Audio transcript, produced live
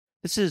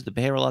This is the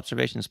Behavioral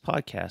Observations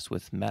Podcast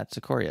with Matt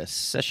Sikoria,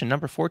 session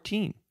number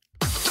 14.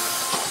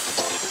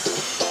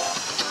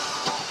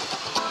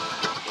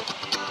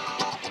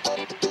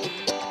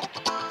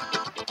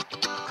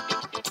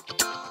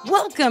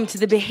 Welcome to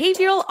the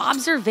Behavioral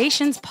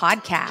Observations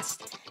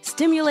Podcast,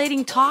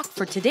 stimulating talk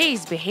for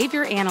today's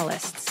behavior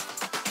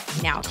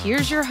analysts. Now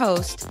here's your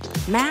host,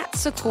 Matt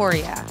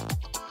Sikoria.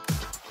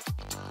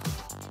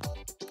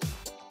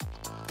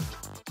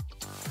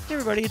 Hey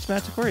everybody, it's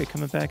Matt Sikoria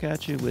coming back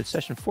at you with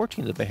session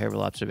 14 of the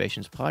Behavioral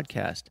Observations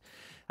Podcast.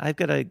 I've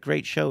got a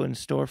great show in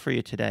store for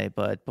you today,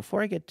 but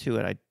before I get to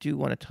it, I do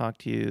want to talk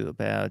to you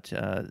about,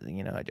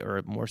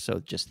 or more so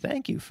just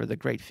thank you for the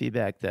great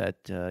feedback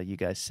that you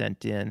guys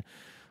sent in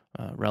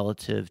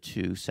relative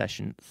to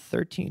session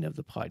 13 of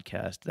the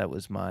podcast. That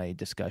was my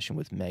discussion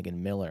with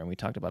Megan Miller, and we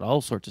talked about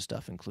all sorts of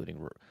stuff,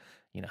 including,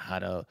 how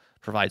to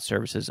provide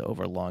services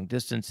over long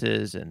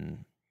distances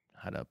and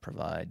how to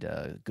provide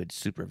good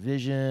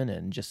supervision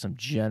and just some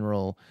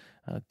general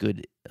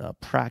good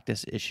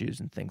practice issues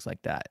and things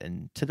like that.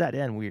 And to that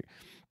end, we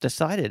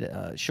decided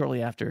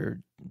shortly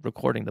after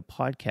recording the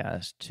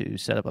podcast to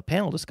set up a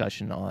panel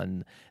discussion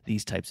on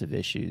these types of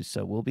issues.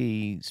 So we'll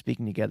be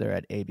speaking together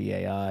at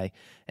ABAI,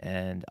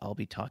 and I'll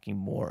be talking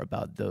more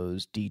about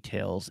those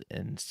details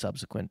in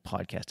subsequent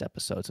podcast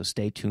episodes. So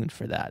stay tuned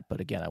for that.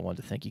 But again, I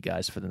wanted to thank you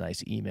guys for the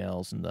nice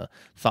emails and the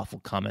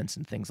thoughtful comments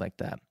and things like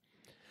that.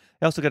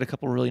 I also got a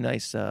couple really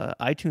nice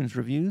iTunes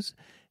reviews,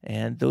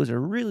 and those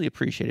are really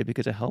appreciated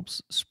because it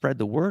helps spread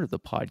the word of the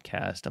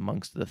podcast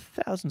amongst the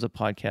thousands of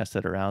podcasts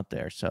that are out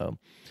there. So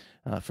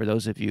for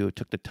those of you who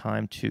took the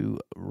time to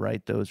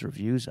write those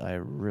reviews, I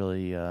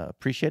really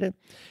appreciate it.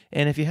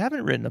 And if you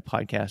haven't written a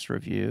podcast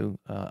review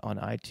on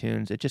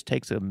iTunes, it just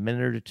takes a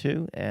minute or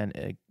two,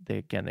 and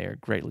they are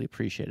greatly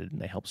appreciated, and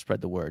they help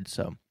spread the word.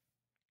 So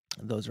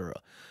those are,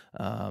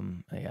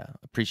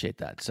 appreciate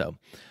that. So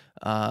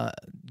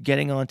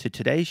getting on to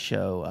today's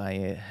show,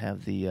 I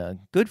have the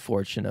good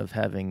fortune of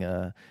having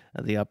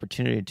the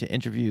opportunity to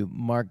interview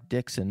Mark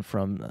Dixon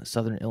from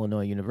Southern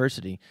Illinois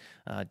University.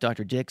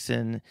 Dr.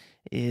 Dixon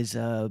is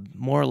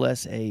more or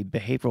less a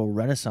behavioral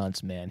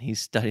renaissance man. He's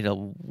studied a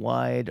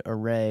wide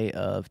array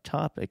of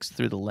topics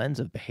through the lens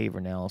of behavior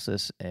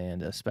analysis,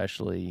 and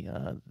especially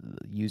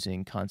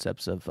using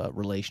concepts of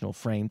relational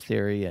frame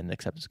theory and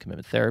acceptance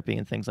commitment therapy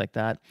and things like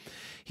that.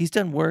 He's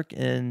done work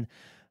in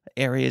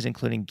areas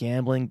including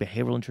gambling,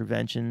 behavioral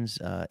interventions,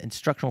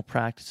 instructional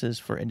practices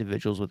for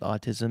individuals with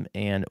autism,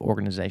 and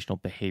organizational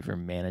behavior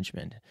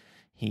management.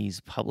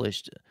 He's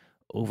published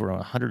over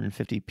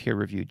 150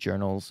 peer-reviewed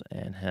journals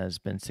and has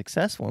been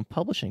successful in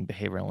publishing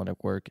behavioral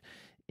analytic work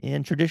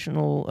in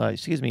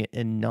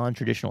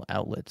non-traditional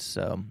outlets.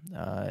 So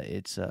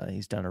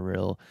he's done a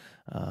real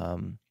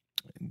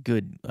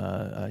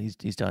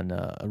he's done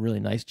a really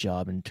nice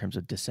job in terms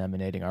of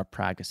disseminating our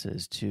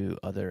practices to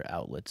other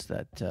outlets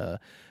that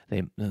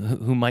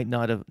who might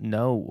not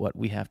know what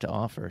we have to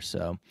offer.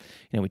 So,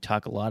 we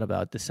talk a lot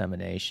about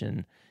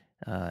dissemination,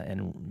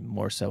 and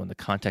more so in the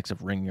context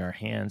of wringing our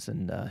hands.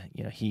 And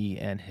he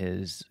and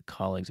his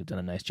colleagues have done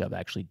a nice job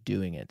actually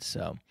doing it.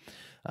 So,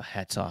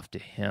 hats off to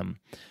him.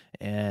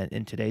 And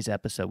in today's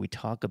episode, we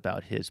talk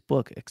about his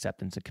book,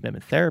 Acceptance and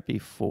Commitment Therapy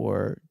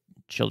for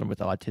Children with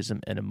Autism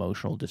and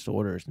Emotional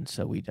Disorders, and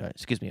so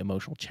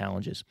emotional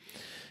challenges.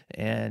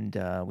 And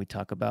we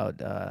talk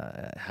about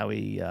how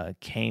he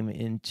came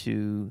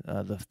into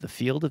the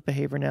field of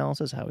behavior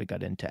analysis, how he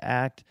got into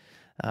ACT.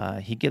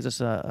 He gives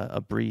us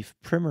a brief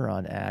primer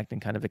on ACT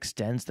and kind of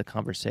extends the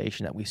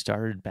conversation that we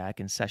started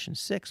back in session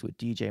 6 with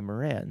DJ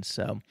Moran.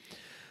 So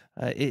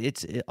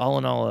it's all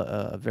in all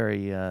a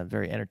very,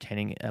 very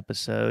entertaining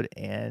episode,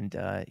 and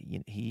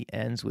he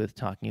ends with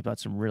talking about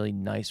some really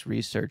nice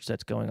research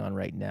that's going on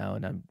right now,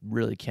 and I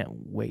really can't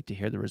wait to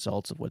hear the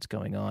results of what's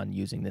going on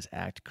using this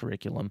ACT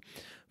curriculum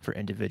for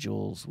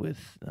individuals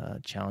with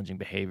challenging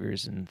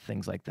behaviors and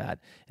things like that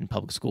in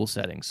public school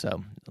settings.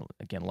 So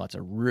again, lots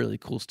of really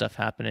cool stuff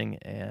happening,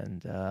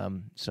 and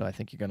so I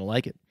think you're going to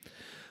like it.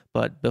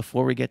 But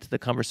before we get to the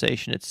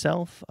conversation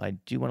itself, I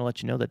do want to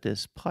let you know that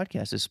this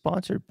podcast is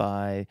sponsored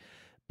by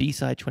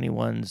B-Side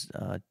 21's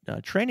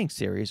training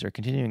series or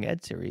continuing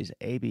ed series,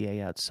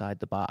 ABA Outside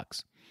the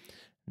Box.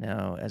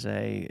 Now, as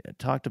I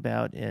talked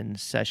about in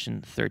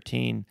session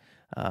 13,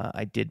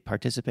 I did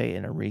participate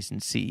in a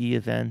recent CE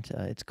event.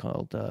 It's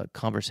called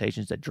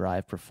Conversations That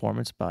Drive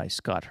Performance by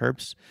Scott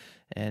Herbst,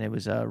 and it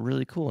was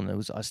really cool, and it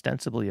was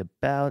ostensibly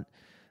about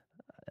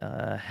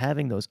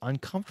having those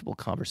uncomfortable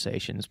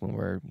conversations when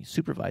we're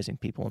supervising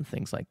people and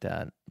things like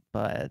that.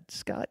 But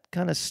Scott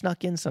kind of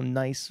snuck in some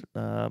nice,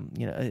 a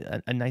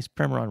nice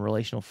primer on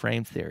relational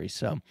frame theory.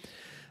 So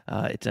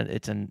it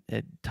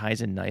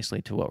ties in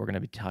nicely to what we're going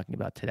to be talking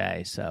about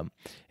today. So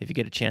if you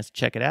get a chance to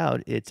check it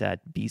out, it's at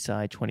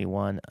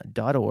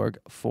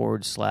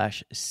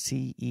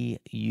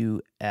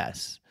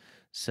bside21.org/CEUS.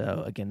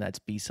 So again, that's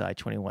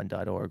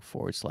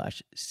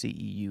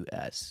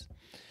bside21.org/CEUS.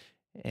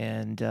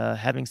 And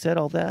having said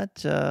all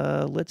that,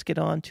 let's get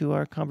on to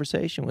our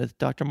conversation with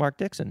Dr. Mark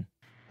Dixon.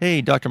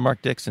 Hey, Dr.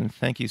 Mark Dixon,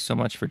 thank you so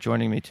much for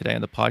joining me today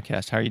on the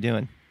podcast. How are you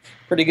doing?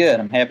 Pretty good.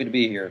 I'm happy to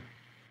be here.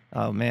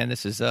 Oh man,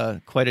 this is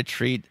quite a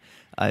treat.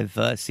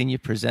 I've seen you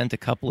present a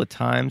couple of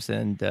times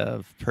and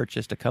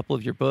purchased a couple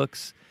of your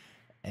books,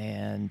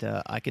 and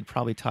I could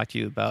probably talk to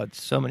you about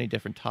so many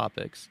different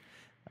topics.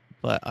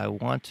 But I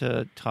want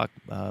to talk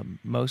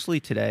mostly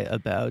today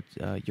about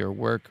your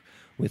work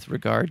with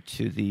regard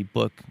to the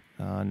book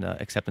on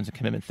acceptance and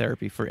commitment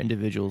therapy for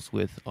individuals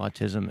with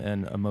autism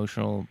and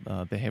emotional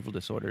behavioral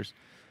disorders.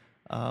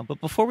 But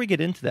before we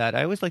get into that,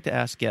 I always like to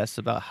ask guests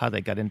about how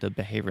they got into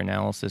behavior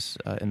analysis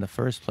in the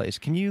first place.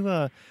 Can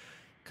you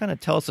kind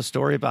of tell us a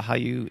story about how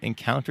you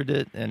encountered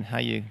it and how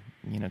you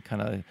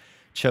kind of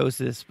chose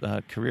this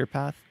career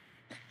path?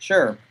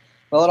 Sure.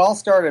 Well, it all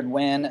started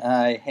when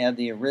I had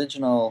the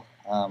original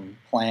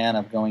plan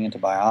of going into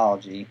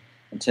biology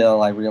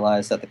until I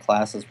realized that the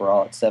classes were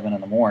all at 7 in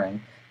the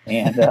morning,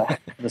 and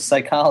the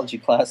psychology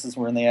classes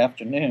were in the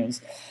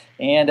afternoons.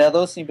 And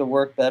those seemed to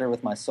work better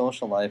with my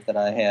social life that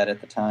I had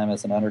at the time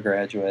as an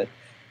undergraduate.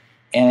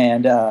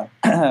 And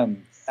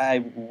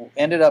I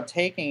ended up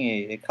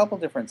taking a couple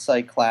different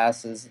psych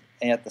classes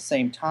at the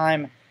same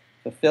time,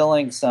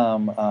 fulfilling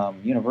some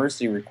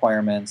university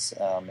requirements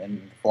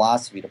in the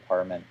philosophy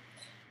department.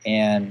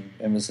 And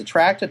was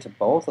attracted to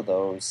both of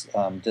those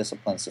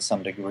disciplines to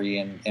some degree,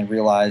 and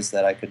realized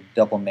that I could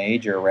double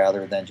major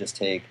rather than just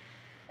take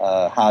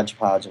a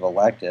hodgepodge of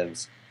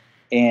electives.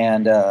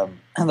 And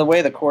the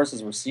way the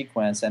courses were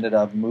sequenced ended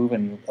up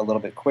moving a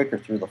little bit quicker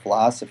through the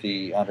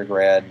philosophy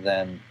undergrad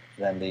than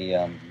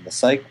the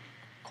psych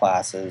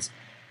classes,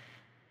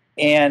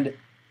 and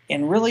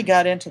really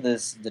got into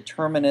this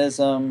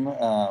determinism,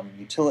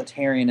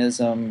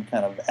 utilitarianism,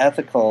 kind of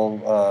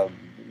ethical,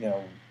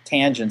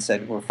 tangents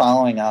that were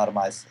following out of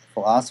my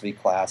philosophy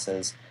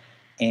classes,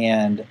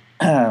 and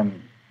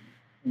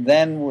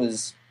then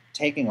was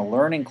taking a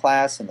learning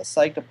class in the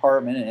psych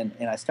department,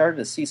 and I started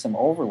to see some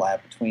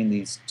overlap between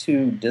these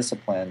two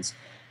disciplines,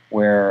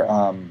 where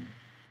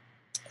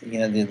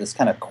this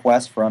kind of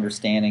quest for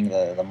understanding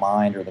the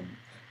mind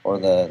or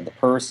the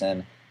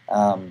person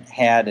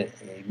had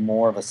a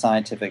more of a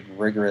scientific,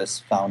 rigorous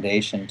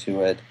foundation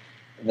to it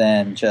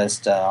than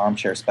just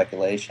armchair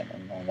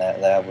speculation, and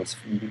that was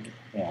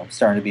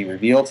starting to be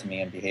revealed to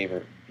me in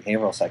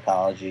behavioral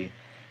psychology.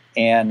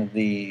 And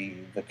the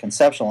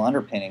conceptual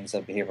underpinnings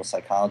of behavioral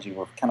psychology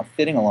were kind of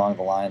fitting along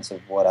the lines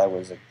of what I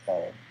was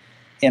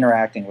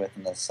interacting with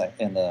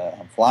in the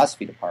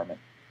philosophy department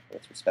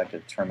with respect to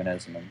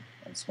determinism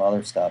and some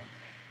other stuff.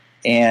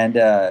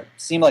 And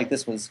seemed like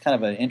this was kind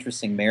of an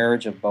interesting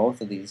marriage of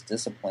both of these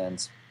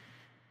disciplines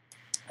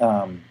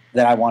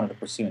that I wanted to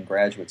pursue in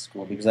graduate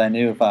school, because I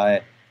knew if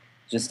I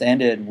just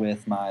ended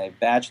with my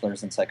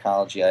bachelor's in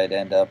psychology, I'd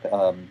end up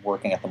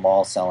working at the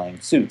mall selling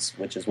suits,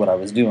 which is what I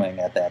was doing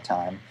at that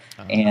time.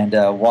 Uh-huh. And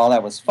while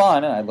that was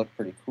fun and I looked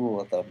pretty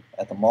cool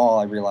at the mall,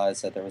 I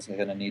realized that there was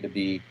going to need to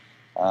be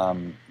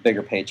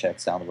bigger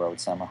paychecks down the road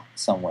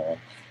somewhere.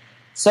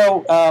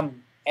 So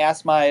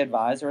asked my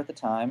advisor at the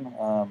time,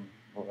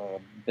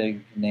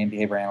 big name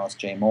behavior analyst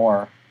Jay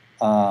Moore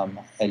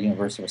at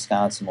University of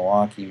Wisconsin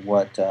Milwaukee,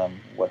 what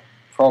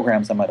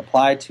programs I might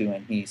apply to,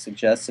 and he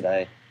suggested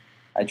I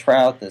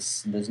try out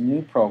this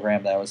new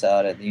program that was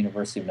out at the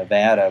University of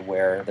Nevada,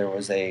 where there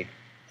was a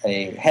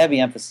heavy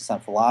emphasis on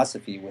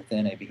philosophy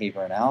within a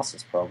behavior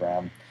analysis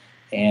program,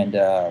 and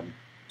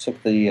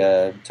took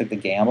the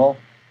gamble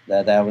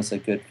that was a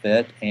good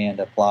fit, and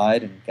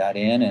applied and got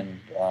in, and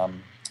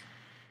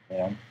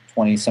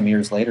 20 some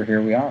years later,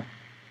 here we are.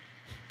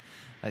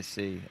 I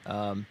see.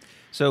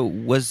 So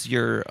was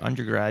your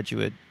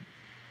undergraduate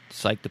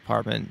psych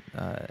department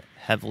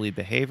heavily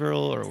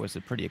behavioral, or was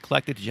it pretty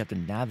eclectic? Did you have to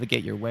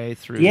navigate your way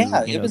through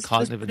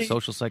cognitive and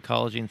social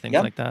psychology and things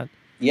like that?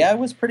 Yeah, it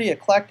was pretty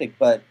eclectic,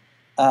 but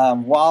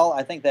while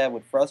I think that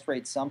would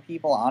frustrate some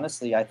people,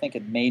 honestly, I think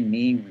it made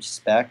me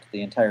respect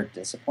the entire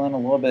discipline a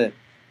little bit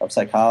of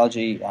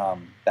psychology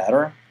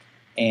better.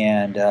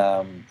 And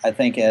I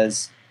think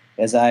as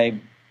I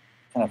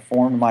kind of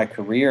formed my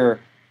career,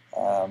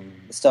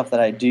 the stuff that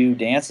I do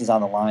dances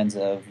on the lines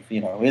of,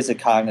 is it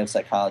cognitive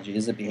psychology,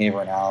 is it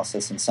behavior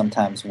analysis, and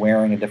sometimes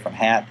wearing a different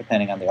hat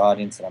depending on the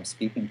audience that I'm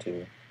speaking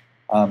to.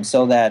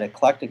 So that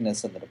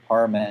eclecticness of the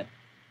department,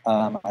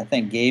 I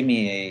think, gave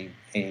me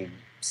a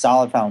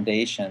solid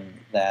foundation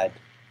that,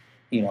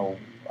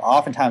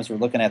 oftentimes we're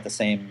looking at the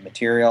same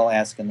material,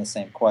 asking the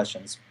same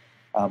questions,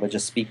 but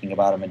just speaking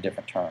about them in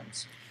different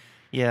terms.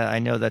 Yeah, I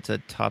know that's a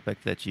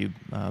topic that you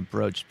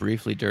broached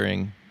briefly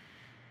during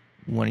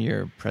one of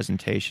your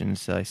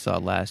presentations I saw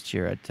last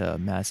year at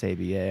Mass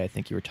ABA. I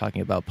think you were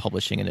talking about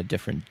publishing in a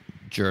different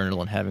journal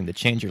and having to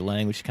change your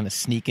language to kind of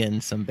sneak in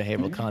some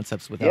behavioral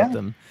concepts without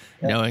them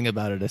knowing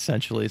about it.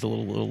 Essentially, it's a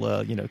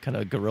little kind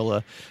of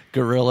guerrilla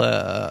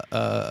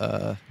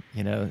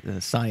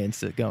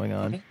science going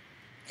on.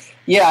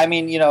 Yeah, I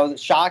mean,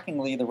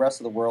 shockingly, the rest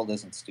of the world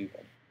isn't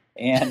stupid.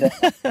 And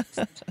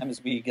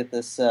sometimes we get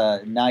this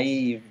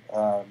naive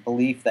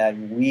belief that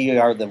we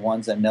are the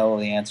ones that know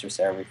the answers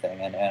to everything.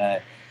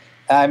 And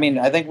I mean,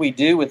 I think we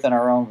do within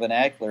our own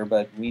vernacular,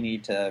 but we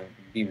need to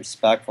be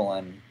respectful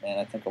and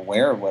I think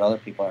aware of what other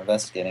people are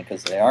investigating,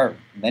 because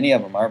many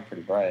of them are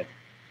pretty bright.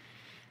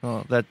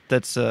 Well,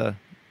 that's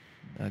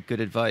good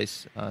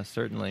advice,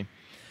 certainly.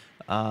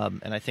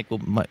 And I think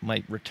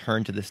might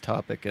return to this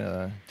topic,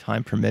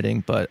 time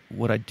permitting. But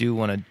what I do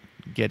want to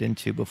get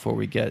into before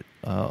we get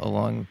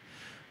along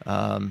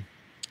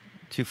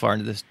too far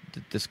into this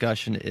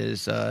discussion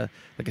is, like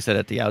I said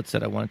at the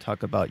outset, I want to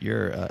talk about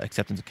your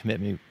acceptance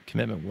and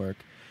commitment work.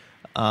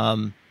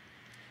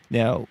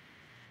 Now,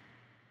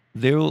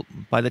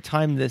 by the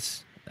time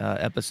this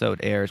episode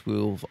airs, we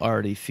will have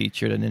already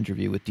featured an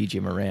interview with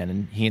DJ Moran,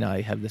 and he and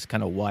I have this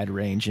kind of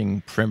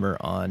wide-ranging primer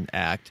on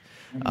ACT,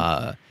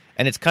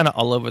 and it's kind of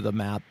all over the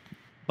map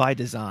by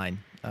design.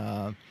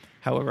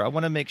 However, I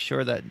want to make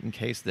sure that in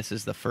case this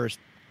is the first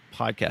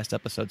podcast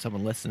episode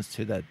someone listens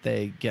to, that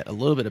they get a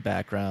little bit of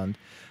background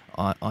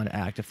on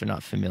ACT if they're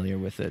not familiar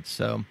with it.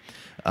 So,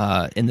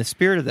 in the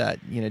spirit of that,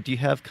 do you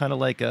have kind of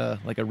like a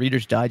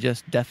Reader's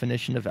Digest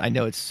definition of? I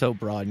know it's so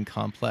broad and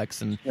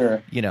complex, and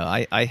sure.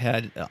 I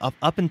had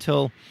up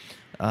until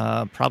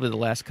probably the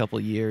last couple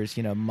of years,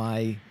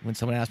 when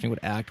someone asked me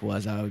what ACT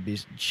was, I would be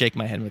shake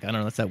my head like, I don't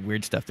know, that's that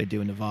weird stuff they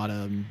do in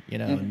Nevada,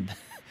 and,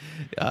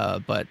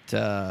 but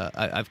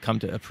I've come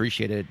to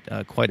appreciate it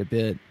quite a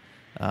bit.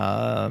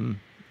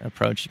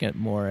 Approaching it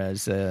more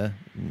as not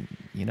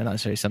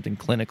necessarily something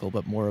clinical,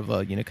 but more of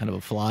a kind of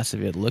a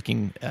philosophy at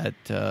looking at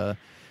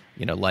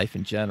life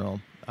in general.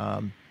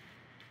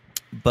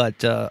 But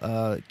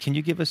can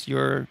you give us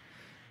your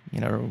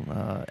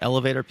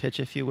elevator pitch,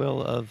 if you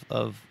will,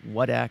 of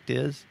what ACT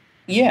is?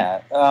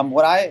 Yeah,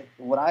 what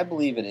I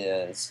believe it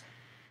is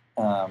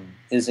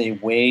a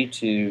way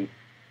to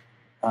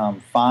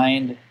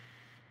find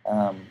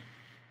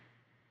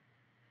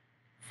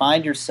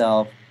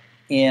yourself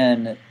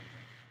in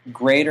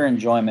greater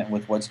enjoyment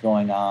with what's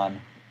going on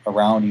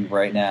around you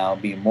right now,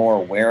 be more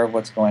aware of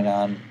what's going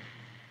on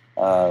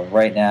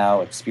right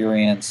now,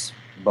 experience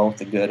both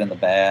the good and the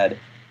bad,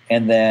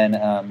 and then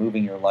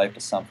moving your life to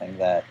something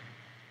that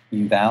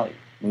you value,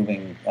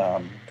 moving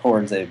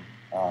towards the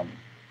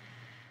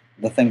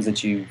things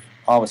that you've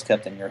always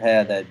kept in your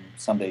head that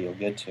someday you'll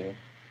get to,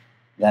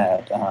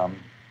 that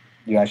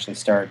you actually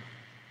start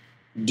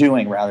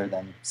doing rather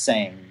than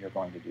saying you're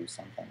going to do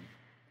something.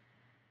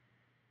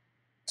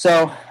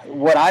 So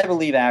what I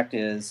believe ACT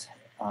is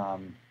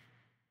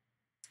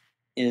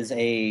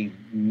a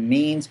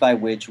means by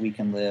which we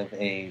can live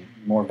a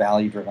more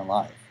value-driven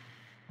life.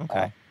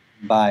 Okay.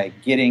 By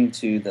getting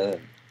to the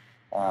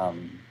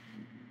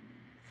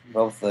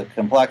both the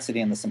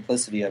complexity and the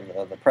simplicity of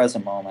the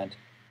present moment,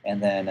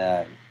 and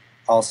then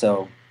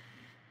also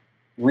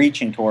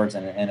reaching towards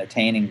and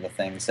attaining the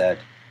things that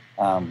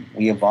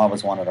we have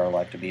always wanted our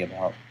life to be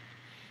about.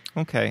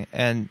 Okay.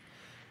 And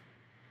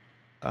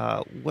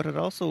what it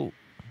also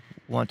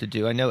want to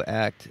do, I know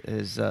ACT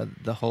is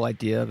the whole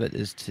idea of it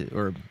is to,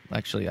 or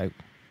actually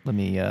let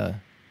me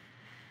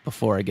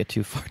before I get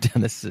too far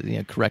down this,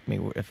 correct me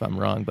if I'm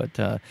wrong, but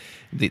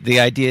the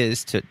idea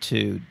is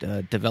to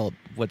develop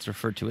what's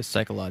referred to as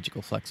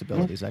psychological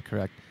flexibility. Mm-hmm. Is that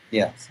correct?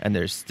 Yes. And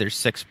there's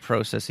 6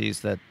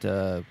 processes that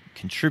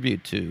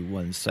contribute to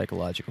one's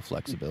psychological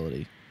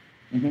flexibility.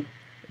 Mm-hmm.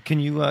 Can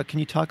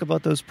you talk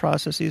about those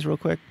processes real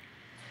quick?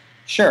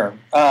 Sure.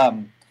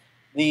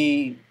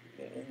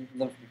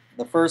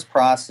 The first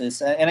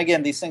process, and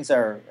again, these things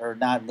are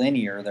not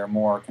linear; they're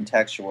more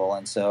contextual.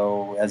 And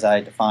so, as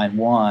I define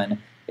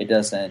one, it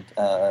doesn't.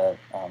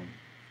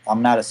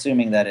 I'm not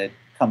assuming that it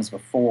comes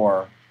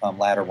before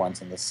latter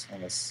ones in this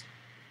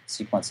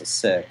sequence of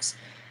 6.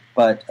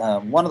 But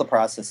one of the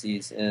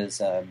processes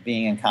is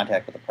being in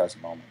contact with the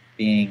present moment,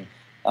 being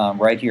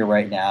right here,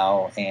 right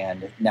now,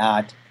 and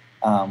not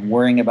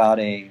worrying about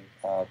a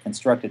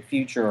constructed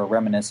future or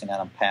reminiscing on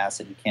a past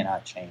that you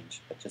cannot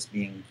change, but just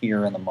being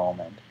here in the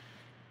moment.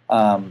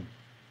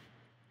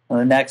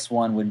 The next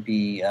one would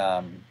be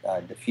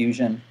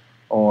diffusion,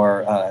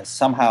 or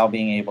somehow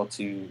being able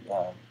to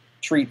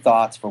treat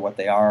thoughts for what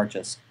they are,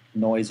 just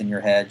noise in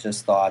your head,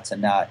 just thoughts,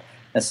 and not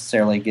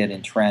necessarily get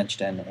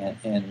entrenched and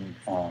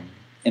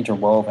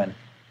interwoven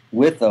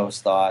with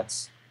those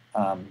thoughts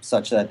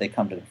such that they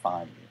come to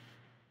define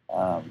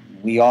you.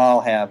 We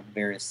all have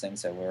various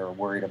things that we're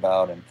worried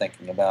about and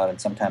thinking about, and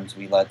sometimes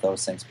we let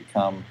those things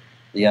become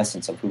the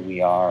essence of who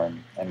we are,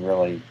 and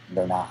really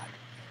they're not.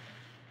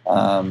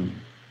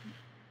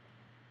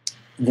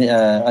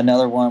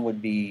 Another one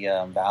would be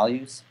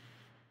values,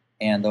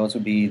 and those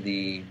would be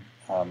the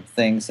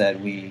things that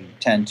we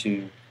tend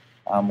to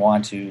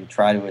want to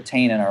try to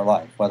attain in our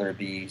life, whether it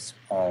be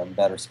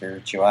better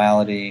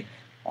spirituality,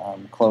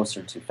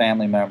 closer to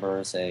family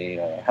members,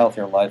 a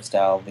healthier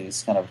lifestyle,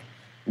 these kind of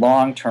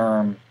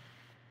long-term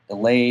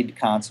delayed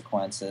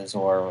consequences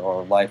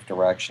or life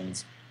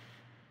directions.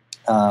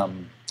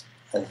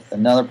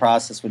 Another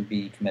process would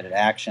be committed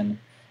action.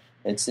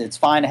 It's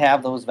fine to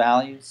have those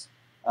values,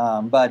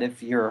 but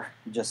if you're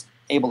just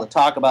able to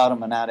talk about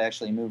them and not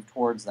actually move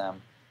towards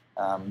them,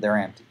 they're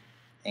empty.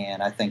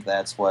 And I think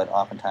that's what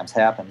oftentimes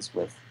happens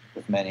with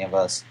many of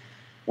us,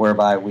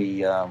 whereby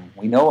we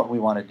know what we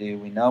want to do,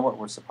 we know what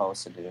we're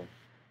supposed to do,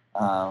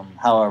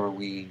 However,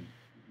 we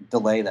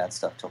delay that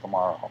stuff till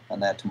tomorrow,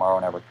 and that tomorrow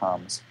never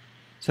comes.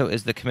 So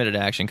is the committed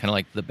action kind of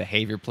like the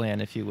behavior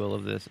plan, if you will,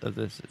 of this?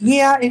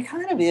 Yeah, it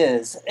kind of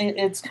is.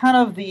 It's kind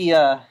of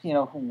the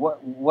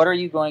what are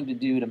you going to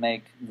do to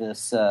make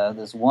this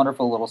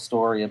wonderful little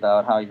story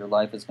about how your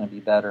life is going to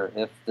be better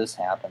if this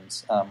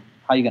happens? How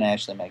are you going to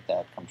actually make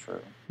that come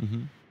true?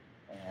 Mm-hmm.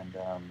 And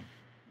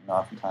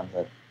oftentimes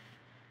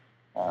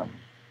that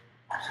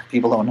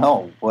people don't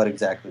know what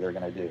exactly they're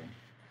going to do.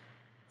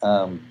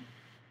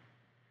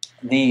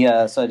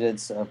 So I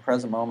did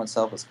present moment,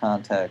 selfless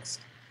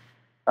context.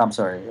 I'm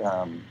sorry,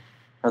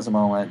 present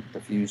moment,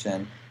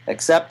 diffusion.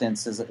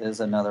 Acceptance is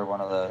another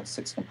one of the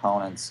 6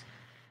 components.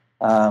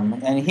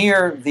 And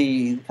here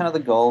the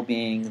goal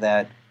being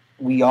that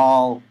we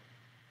all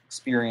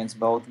experience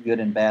both good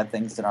and bad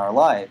things in our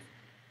life.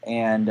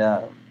 And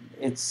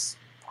it's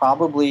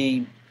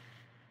probably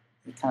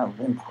kind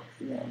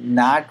of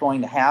not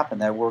going to happen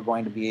that we're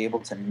going to be able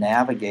to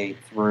navigate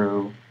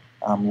through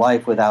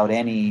life without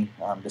any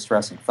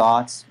distressing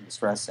thoughts,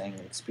 distressing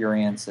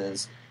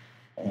experiences,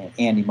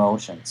 and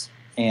emotions.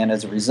 And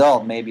as a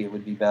result, maybe it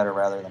would be better,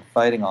 rather than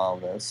fighting all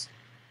of this,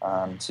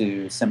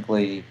 to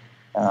simply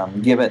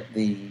give it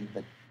the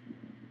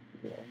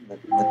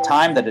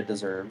time that it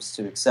deserves,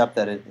 to accept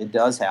that it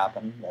does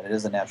happen, that it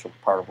is a natural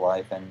part of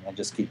life, and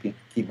just keep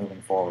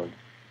moving forward.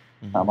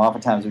 Mm-hmm.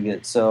 Oftentimes we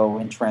get so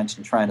entrenched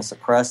in trying to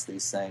suppress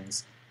these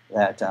things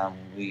that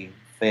we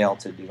fail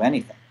to do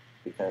anything,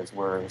 because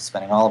we're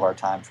spending all of our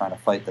time trying to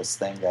fight this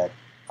thing that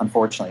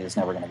unfortunately is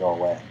never going to go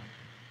away.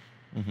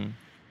 Mm-hmm.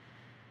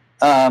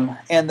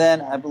 And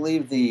then I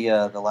believe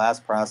the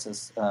last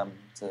process to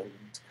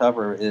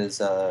cover is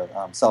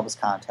selfless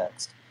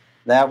context.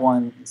 That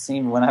one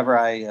seemed, whenever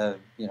I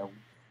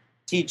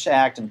teach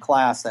ACT in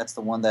class, that's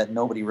the one that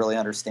nobody really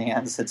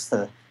understands. It's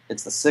the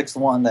 6th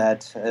one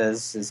that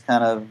is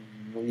kind of,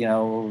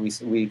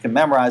 we can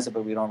memorize it,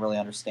 but we don't really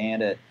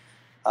understand it.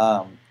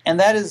 And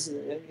that is,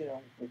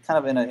 kind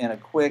of in a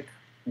quick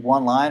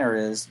one-liner,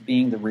 is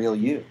being the real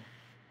you.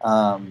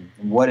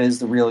 What is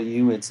the real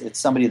you? It's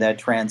somebody that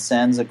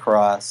transcends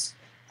across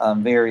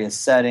various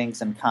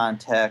settings and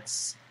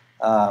contexts.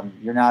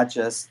 You're not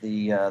just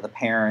the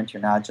parent.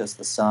 You're not just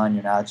the son.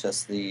 You're not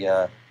just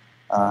the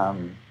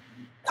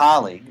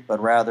colleague, but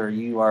rather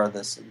you are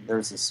this.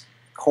 There's this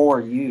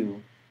core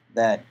you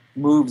that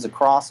moves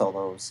across all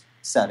those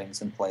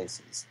settings and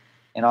places.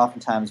 And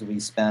oftentimes we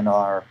spend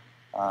our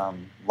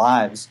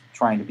lives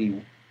trying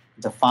to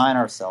define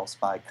ourselves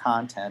by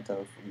content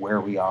of where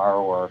we are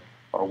or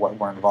what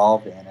we're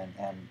involved in,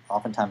 and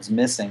oftentimes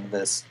missing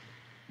this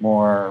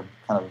more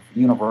kind of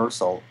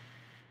universal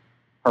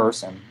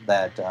person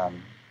that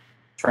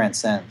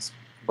transcends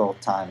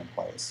both time and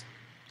place.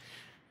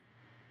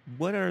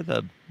 What are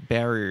the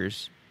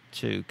barriers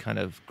to kind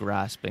of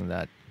grasping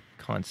that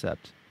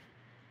concept?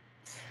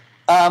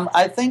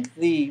 I think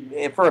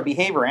for a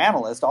behavior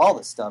analyst, all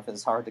this stuff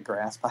is hard to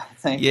grasp, I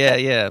think.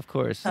 Yeah, of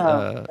course.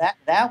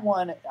 That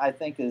one, I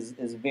think, is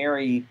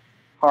very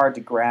hard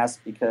to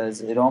grasp, because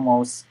it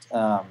almost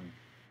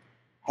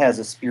has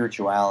a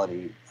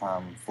spirituality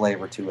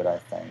flavor to it, I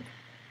think,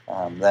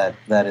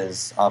 that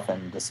is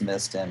often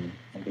dismissed in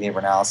behavior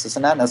analysis,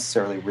 and not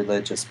necessarily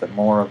religious, but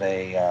more of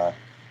a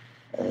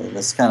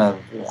this kind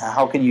of,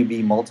 how can you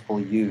be multiple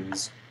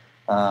yous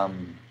at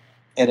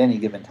any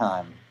given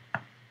time?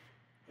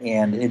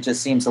 And it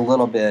just seems a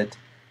little bit,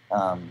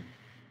 I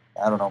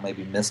don't know,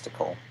 maybe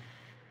mystical.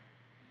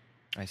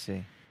 I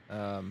see.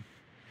 And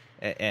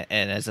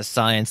as a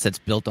science that's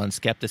built on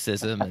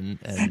skepticism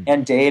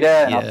and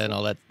data and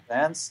all that.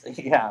 Events,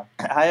 yeah,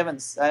 I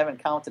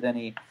haven't counted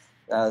any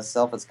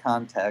selfless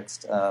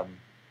context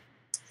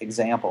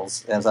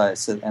examples as I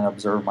sit and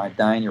observe my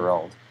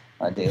 9-year-old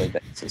on a daily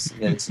basis.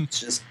 It's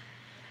just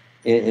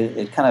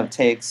it kind of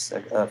takes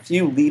a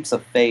few leaps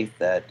of faith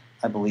that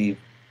I believe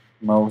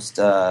most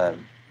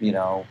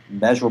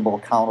measurable,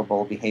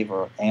 accountable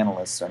behavior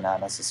analysts are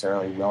not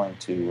necessarily willing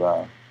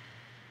to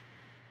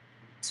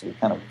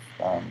kind of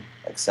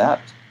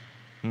accept.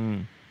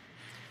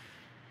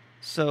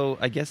 So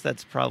I guess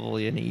that's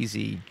probably an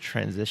easy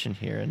transition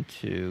here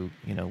into,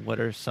 what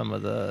are some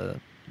of the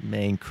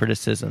main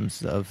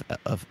criticisms of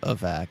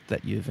ACT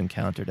that you've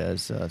encountered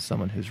as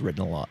someone who's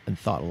written a lot and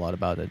thought a lot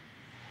about it?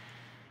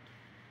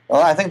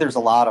 Well, I think there's a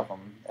lot of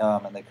them,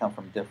 and they come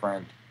from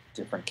different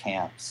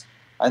camps.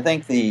 I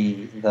think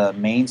the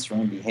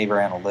mainstream behavior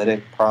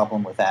analytic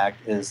problem with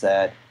ACT is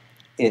that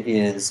it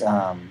is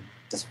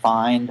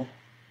defined.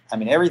 I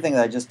mean, everything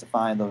that I just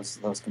defined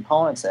those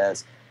components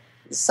as,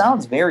 it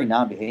sounds very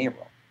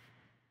non-behavioral.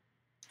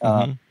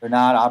 They're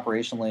not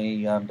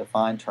operationally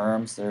defined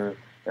terms. They're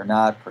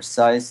not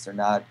precise. They're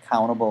not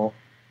countable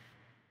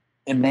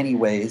in many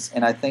ways,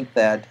 and I think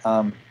that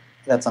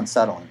that's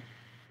unsettling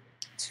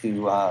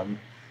to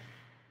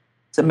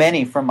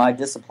many from my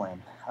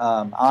discipline.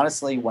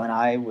 Honestly, when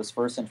I was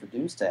first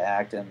introduced to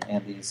ACT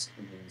and these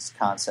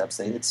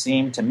concepts, it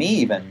seemed to me,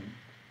 even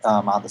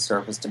on the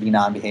surface, to be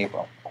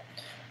non-behavioral,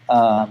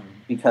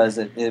 because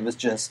it was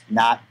just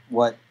not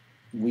what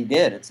we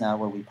did. It's not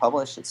what we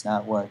published. It's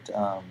not what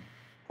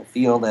the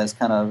field has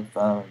kind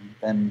of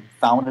been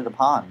founded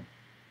upon.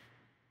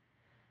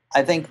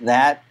 I think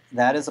that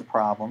is a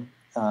problem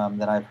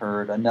that I've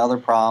heard. Another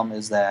problem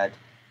is that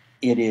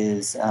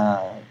it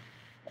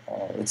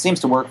seems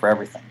to work for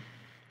everything.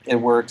 It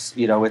works,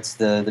 it's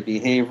the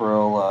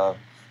behavioral,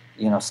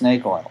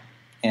 snake oil.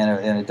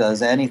 And it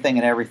does anything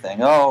and everything.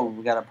 Oh,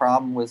 we got a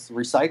problem with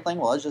recycling?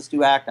 Well, let's just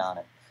do ACT on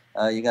it.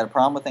 You got a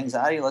problem with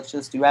anxiety? Let's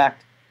just do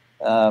ACT.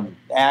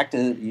 ACT,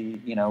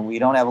 we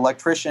don't have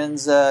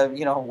electricians,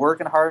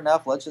 working hard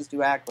enough. Let's just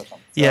do ACT with them.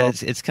 So, yeah,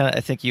 it's kind of.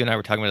 I think you and I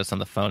were talking about this on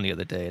the phone the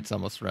other day. It's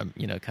almost, kind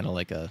of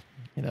like a,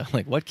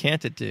 like what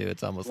can't it do?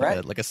 It's almost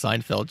right. like a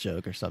Seinfeld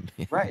joke or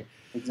something. Right,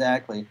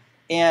 exactly.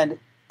 And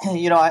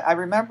I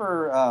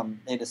remember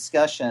a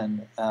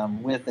discussion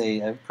with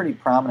a pretty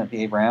prominent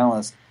behavior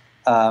analyst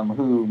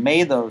who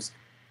made those,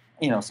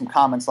 some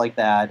comments like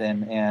that,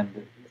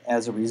 and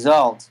as a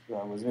result,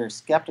 was very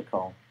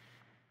skeptical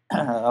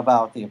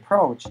about the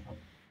approach.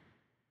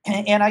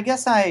 And I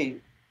guess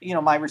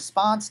my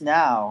response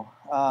now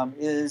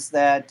is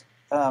that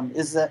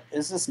is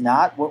this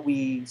not what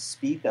we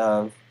speak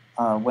of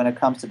when it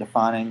comes to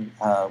defining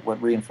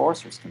what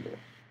reinforcers can do?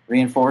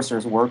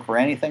 Reinforcers work for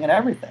anything and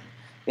everything.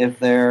 If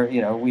they're,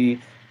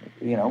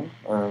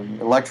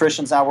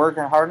 electricians not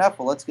working hard enough,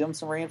 well, let's give them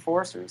some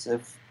reinforcers.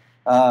 If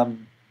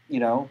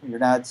you're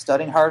not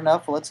studying hard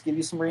enough, well, let's give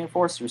you some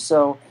reinforcers.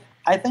 So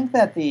I think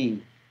that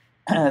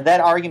that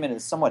argument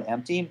is somewhat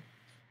empty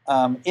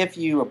if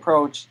you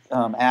approach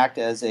ACT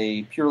as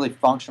a purely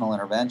functional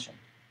intervention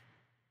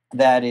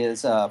that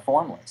is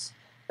formless.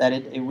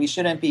 That we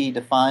shouldn't be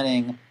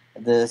defining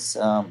this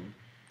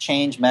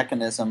change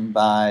mechanism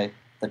by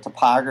the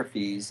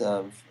topographies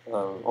of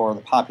or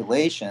the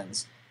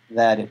populations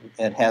that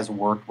it has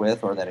worked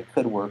with or that it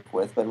could work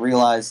with, but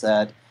realize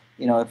that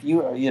if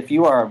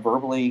you are a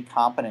verbally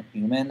competent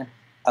human,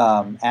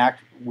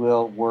 ACT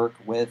will work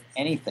with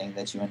anything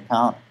that you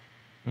encounter.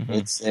 Mm-hmm.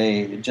 It's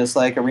just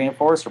like a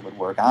reinforcer would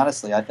work.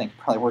 Honestly, I think it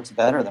probably works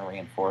better than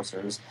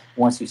reinforcers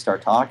once you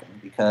start talking,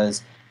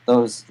 because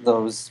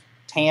those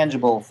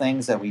tangible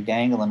things that we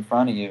dangle in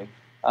front of you,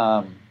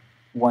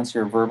 once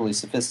you're verbally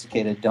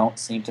sophisticated, don't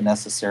seem to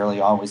necessarily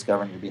always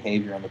govern your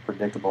behavior in the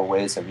predictable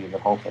ways that we would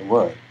hope they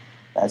would.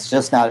 That's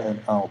just not an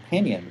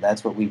opinion.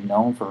 That's what we've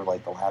known for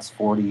like the last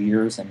 40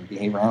 years in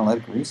behavior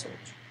analytic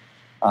research.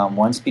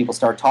 Once people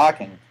start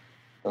talking,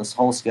 this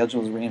whole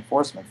schedules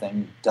reinforcement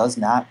thing does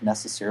not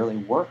necessarily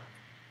work.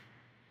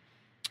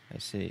 I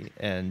see.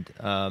 And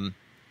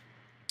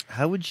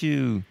how would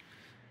you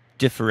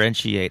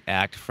differentiate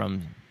ACT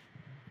from,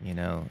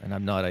 and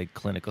I'm not a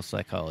clinical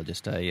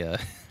psychologist.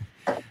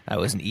 I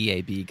was an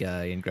EAB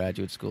guy in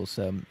graduate school,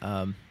 so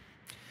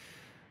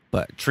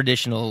but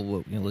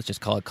traditional, let's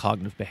just call it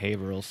cognitive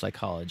behavioral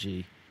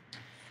psychology.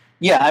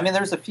 Yeah, I mean,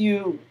 there's a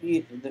few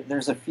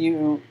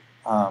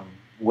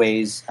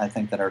ways I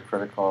think that are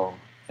critical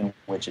in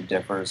which it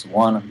differs.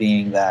 One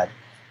being that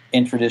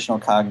in traditional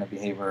cognitive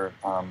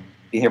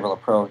behavioral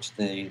approach,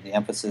 the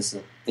emphasis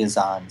is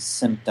on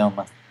symptom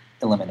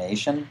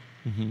elimination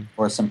mm-hmm.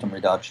 or symptom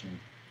reduction,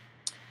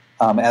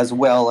 as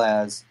well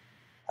as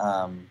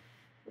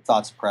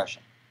thought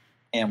suppression.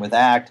 And with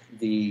ACT,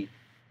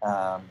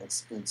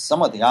 it's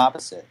somewhat the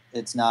opposite.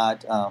 It's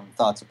not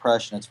thought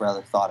suppression; it's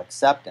rather thought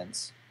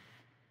acceptance.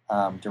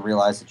 To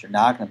realize that you're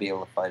not going to be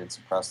able to fight and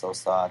suppress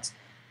those thoughts,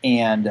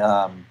 and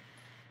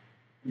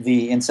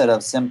instead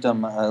of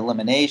symptom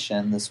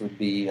elimination, this would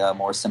be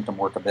more symptom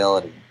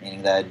workability,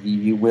 meaning that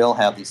you will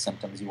have these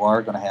symptoms, you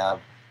are going to have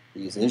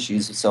these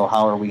issues. So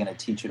how are we going to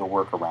teach you to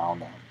work around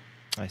them?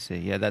 I see.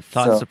 Yeah, that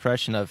thought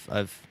suppression of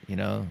I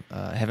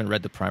haven't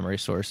read the primary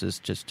sources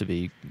just to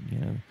be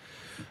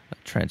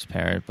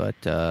transparent, but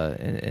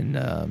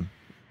in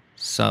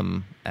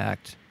some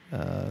ACT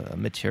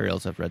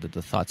materials I've read that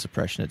the thought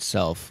suppression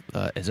itself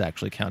is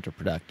actually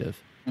counterproductive.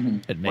 Mm-hmm.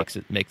 It makes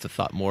the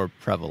thought more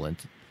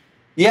prevalent.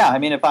 Yeah, I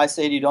mean, if I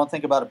say to you, don't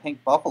think about a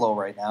pink buffalo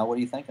right now, what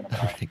are you thinking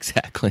about?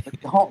 Exactly.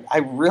 I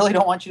really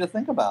don't want you to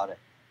think about it.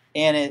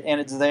 And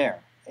it's there.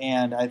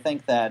 And I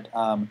think that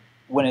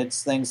when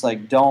it's things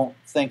like don't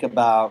think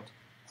about,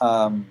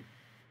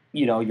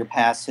 your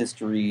past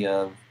history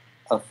of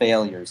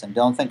failures, and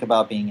don't think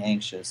about being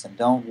anxious, and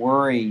don't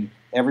worry,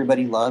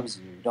 everybody loves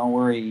you. Don't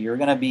worry, you're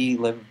going to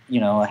live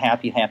a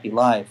happy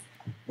life.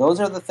 Those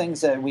are the things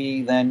that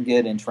we then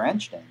get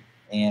entrenched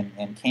in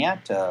and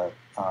can't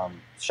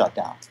shut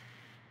down.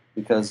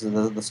 Because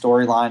the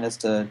storyline is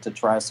to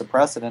try to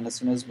suppress it, and as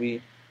soon as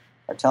we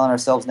are telling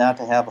ourselves not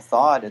to have a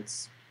thought, it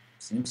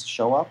seems to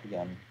show up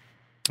again.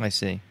 I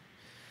see.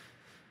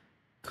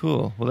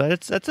 Cool. Well,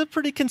 that's a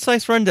pretty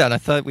concise rundown. I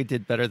thought we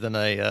did better than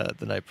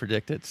I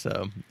predicted.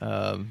 So,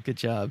 good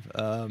job.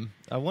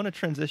 I want to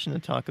transition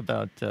and talk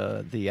about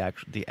the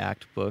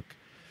ACT book.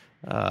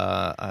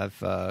 I've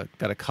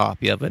got a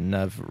copy of it, and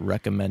I've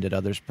recommended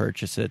others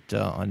purchase it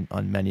on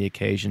many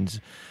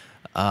occasions.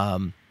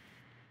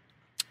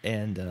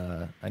 And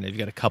I know you've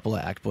got a couple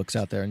of ACT books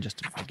out there, and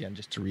just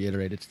to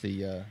reiterate, it's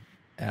the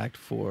ACT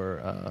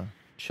for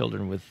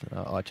children with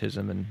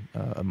autism and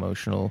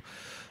emotional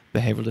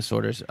behavioral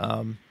disorders.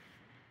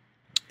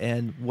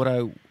 And what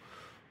I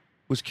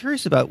was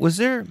curious about,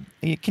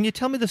 can you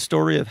tell me the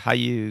story of how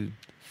you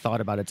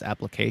thought about its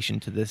application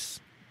to this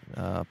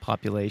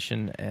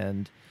population?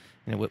 And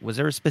was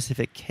there a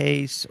specific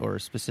case or a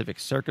specific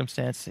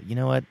circumstance that, you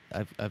know what,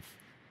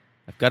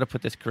 I've got to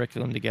put this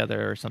curriculum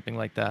together or something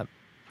like that?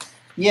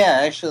 Yeah,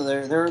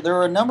 actually, there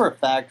were a number of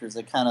factors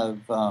that kind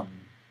of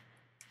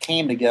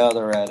came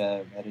together at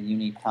a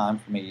unique time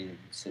for me,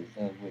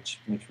 which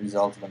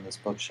resulted in this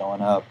book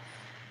showing up.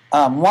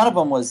 One of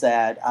them was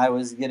that I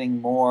was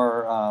getting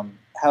more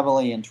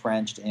heavily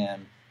entrenched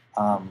in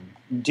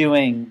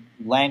doing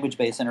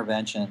language-based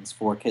interventions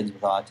for kids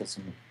with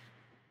autism,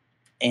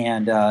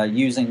 and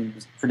using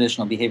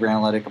traditional behavior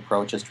analytic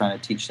approaches, trying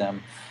to teach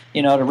them,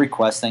 to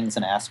request things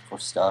and ask for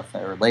stuff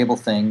or label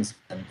things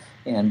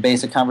and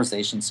basic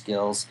conversation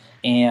skills,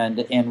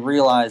 and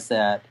realize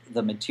that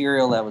the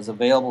material that was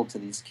available to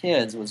these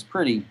kids was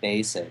pretty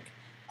basic,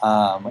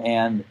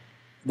 and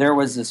there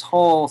was this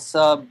whole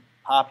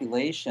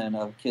subpopulation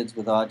of kids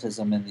with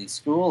autism in these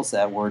schools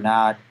that were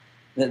not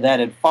that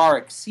had far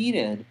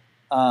exceeded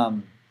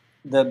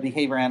the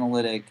behavior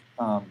analytic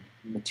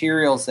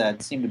materials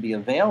that seemed to be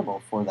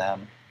available for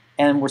them,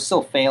 and were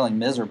still failing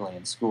miserably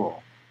in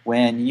school.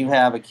 When you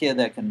have a kid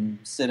that can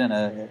sit in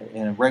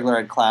a regular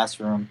ed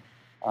classroom,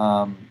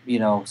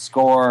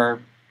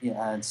 score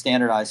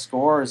standardized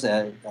scores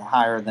at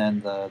higher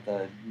than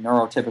the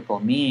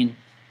neurotypical mean,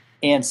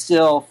 and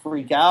still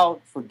freak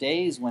out for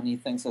days when he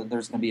thinks that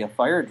there's going to be a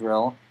fire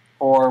drill,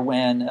 or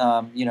when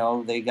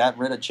they got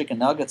rid of chicken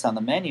nuggets on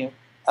the menu,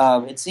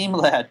 it seemed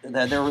that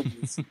there were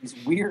these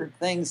weird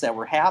things that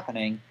were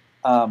happening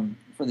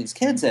for these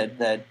kids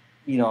that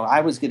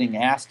I was getting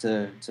asked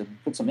to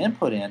put some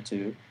input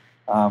into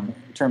in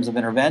terms of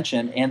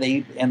intervention, and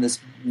the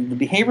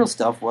behavioral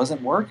stuff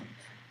wasn't working.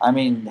 I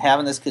mean,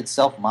 having this kid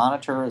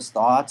self-monitor his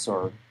thoughts,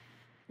 or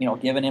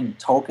giving him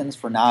tokens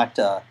for not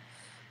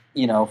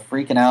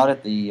freaking out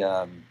at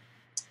the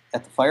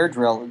fire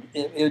drill,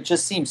 it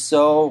just seemed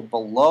so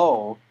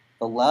below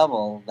the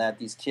level that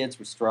these kids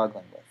were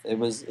struggling with. It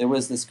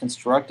was this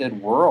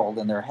constructed world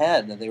in their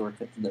head that they were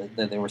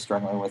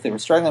struggling with. They were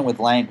struggling with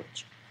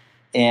language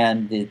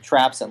and the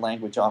traps that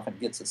language often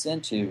gets us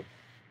into,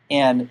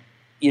 and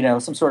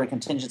some sort of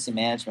contingency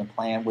management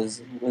plan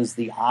was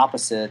the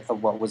opposite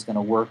of what was going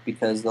to work,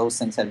 because those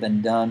things had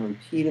been done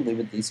repeatedly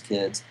with these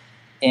kids,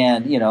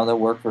 and they'll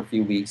work for a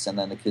few weeks and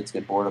then the kids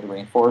get bored of the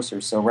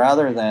reinforcers. So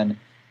rather than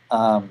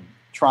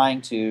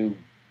trying to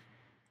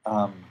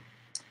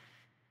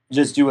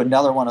just do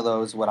another one of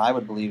those, what I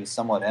would believe is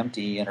somewhat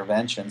empty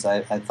interventions,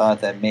 I thought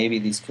that maybe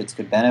these kids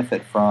could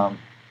benefit from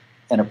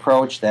an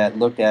approach that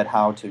looked at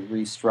how to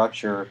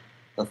restructure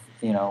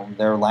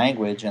their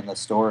language and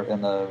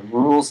the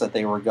rules that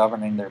they were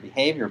governing their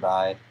behavior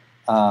by,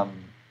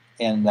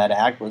 and that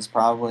ACT was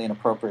probably an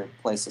appropriate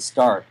place to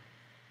start.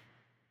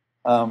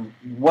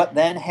 What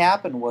then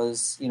happened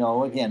was,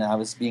 again, I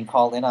was being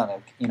called in on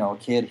a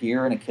kid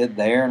here and a kid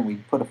there, and we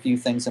put a few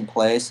things in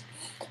place.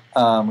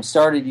 We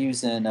started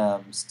using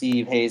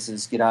Steve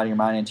Hayes' Get Out of Your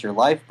Mind Into Your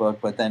Life book,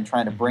 but then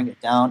trying to bring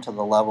it down to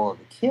the level of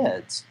the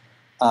kids,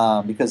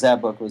 because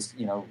that book was,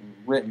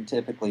 written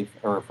typically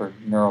for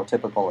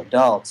neurotypical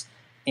adults,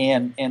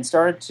 and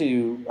started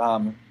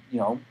to,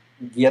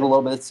 get a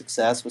little bit of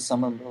success with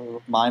some of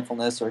the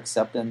mindfulness or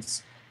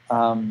acceptance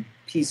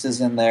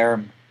pieces in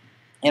there,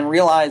 and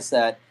realized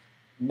that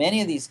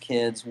many of these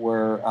kids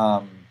were,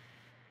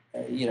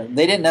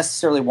 they didn't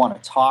necessarily want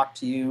to talk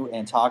to you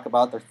and talk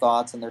about their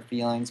thoughts and their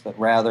feelings, but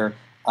rather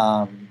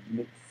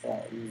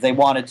they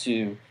wanted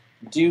to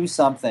do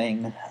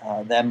something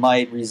that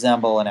might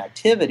resemble an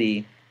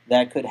activity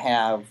that could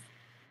have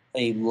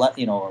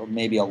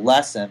maybe a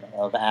lesson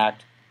of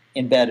ACT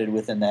embedded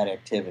within that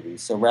activity.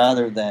 So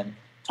rather than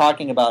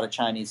talking about a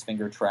Chinese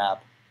finger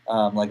trap,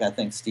 like I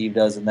think Steve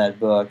does in that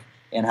book,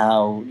 and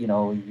how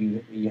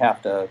you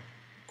have to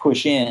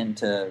push in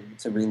to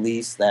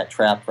release that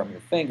trap from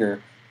your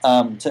finger,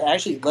 to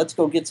actually, let's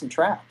go get some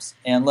traps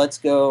and let's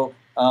go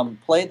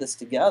play this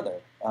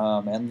together,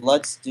 and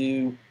let's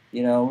do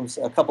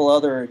a couple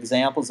other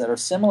examples that are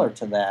similar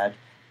to that,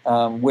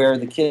 where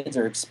the kids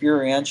are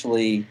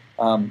experientially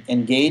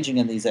engaging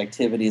in these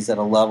activities at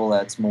a level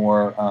that's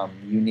more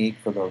unique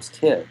for those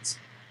kids.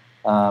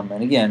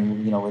 And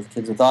again, with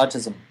kids with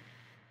autism,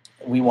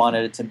 we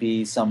wanted it to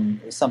be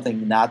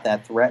something not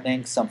that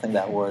threatening, something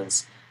that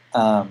was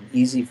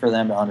easy for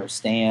them to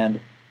understand,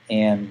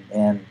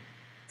 and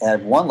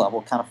at one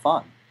level, kind of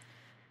fun.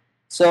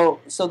 So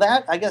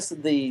that, I guess,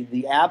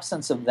 the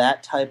absence of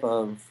that type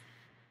of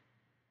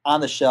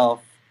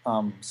on-the-shelf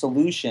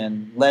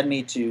solution led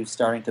me to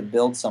starting to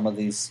build some of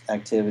these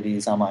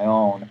activities on my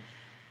own.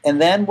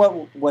 And then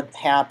what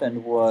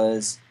happened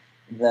was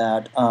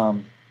that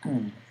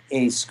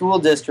a school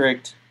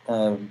district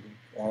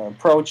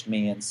approached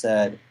me and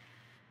said,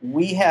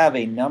 we have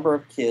a number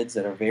of kids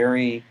that are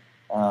very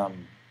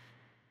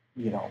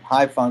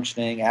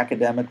high-functioning,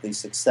 academically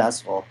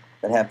successful,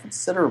 that have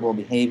considerable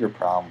behavior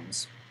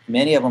problems.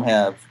 Many of them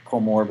have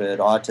comorbid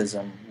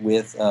autism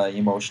with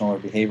emotional or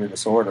behavior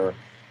disorder.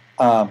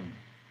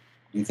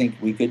 do you think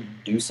we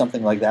could do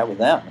something like that with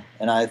them?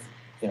 And I,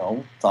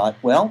 thought,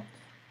 well,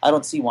 I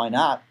don't see why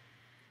not.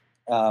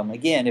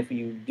 Again, if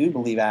you do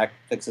believe ACT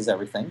fixes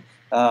everything,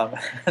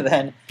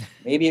 then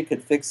maybe it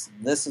could fix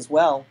this as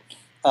well,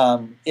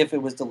 if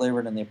it was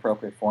delivered in the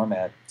appropriate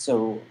format.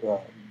 So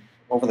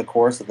over the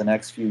course of the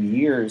next few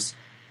years,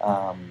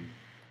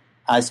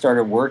 I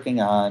started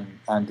working on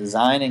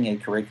designing a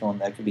curriculum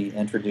that could be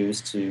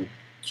introduced to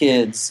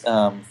kids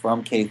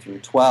from K through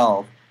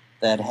 12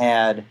 that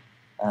had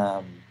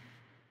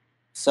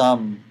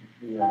some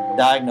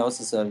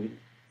diagnosis of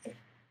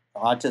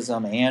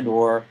autism and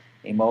or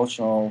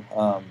emotional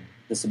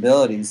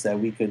disabilities, that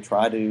we could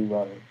try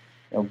to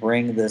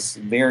bring this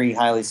very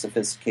highly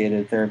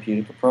sophisticated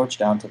therapeutic approach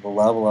down to the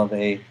level of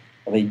a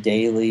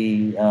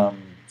daily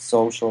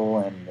social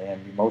and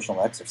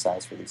emotional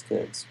exercise for these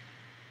kids.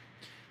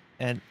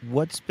 And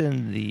what's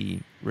been the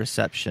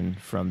reception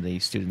from the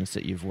students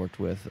that you've worked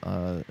with?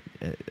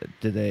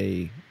 Do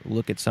they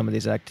look at some of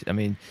these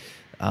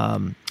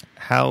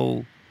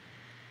how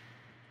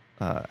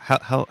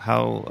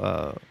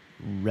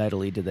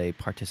readily do they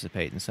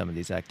participate in some of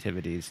these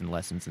activities and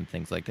lessons and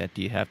things like that?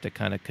 Do you have to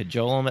kind of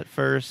cajole them at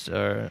first,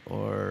 or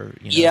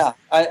Yeah,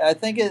 I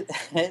think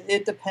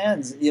it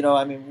depends.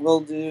 We'll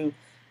do.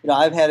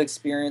 I've had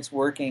experience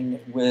working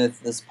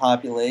with this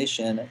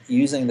population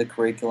using the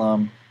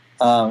curriculum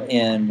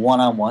in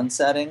one-on-one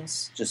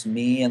settings, just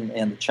me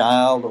and the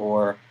child,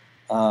 or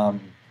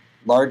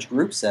large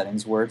group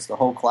settings where it's the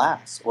whole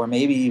class, or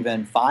maybe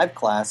even 5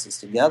 classes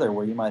together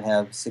where you might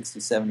have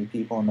 60, 70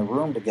 people in the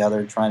room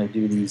together trying to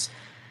do these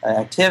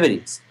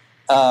activities.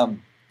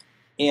 And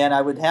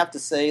I would have to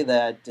say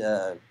that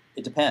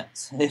it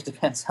depends. It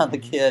depends on the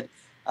kid.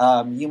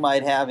 You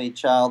might have a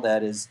child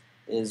that is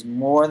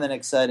more than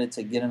excited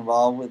to get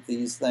involved with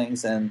these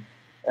things, and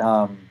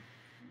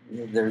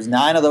there's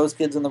 9 of those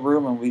kids in the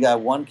room, and we got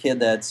one kid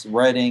that's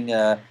writing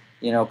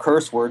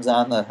curse words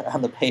on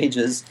the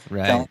pages,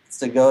 right, telling us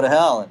to go to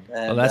hell.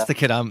 And well, that's the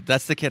kid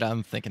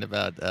I'm thinking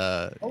about.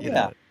 I've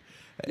got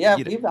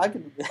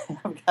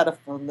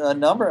a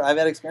number. I've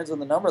had experience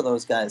with a number of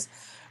those guys.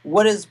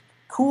 What is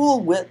cool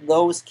with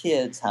those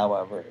kids,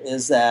 however,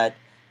 is that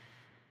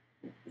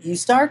you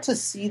start to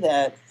see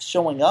that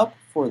showing up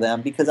for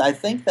them, because I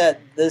think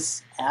that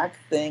this ACT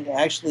thing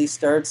actually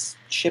starts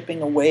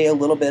chipping away a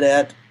little bit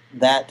at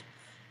that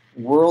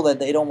world that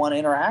they don't want to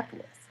interact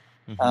with.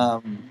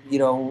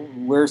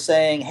 Mm-hmm. We're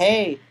saying,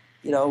 hey,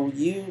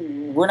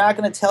 we're not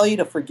going to tell you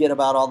to forget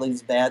about all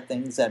these bad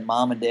things that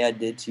mom and dad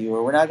did to you,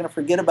 or we're not going to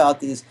forget about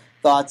these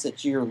thoughts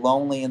that you're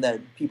lonely and that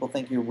people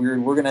think you're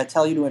weird. We're going to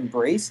tell you to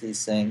embrace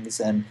these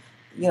things. And,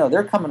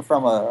 they're coming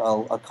from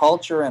a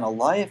culture and a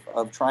life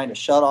of trying to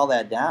shut all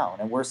that down.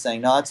 And we're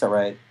saying, no, it's all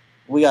right.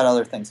 We got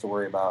other things to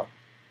worry about.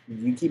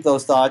 You keep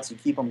those thoughts, you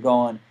keep them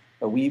going,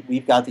 but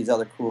we've got these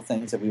other cool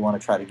things that we want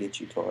to try to get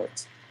you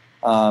towards.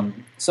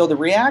 So the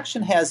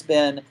reaction has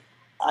been,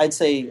 I'd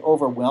say,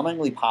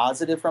 overwhelmingly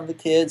positive from the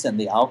kids, and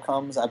the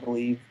outcomes, I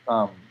believe,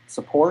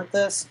 support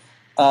this.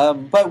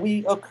 But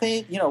we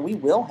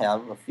will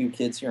have a few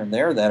kids here and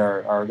there that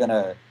are going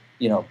to,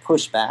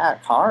 push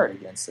back hard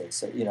against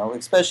this.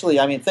 Especially,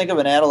 think of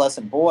an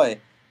adolescent boy.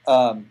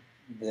 They're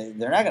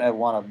not going to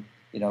want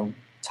to,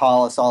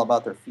 tell us all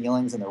about their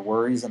feelings and their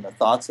worries and the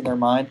thoughts in their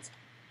mind.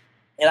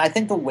 And I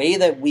think the way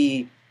that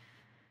we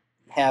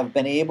have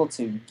been able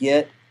to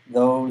get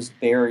those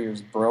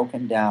barriers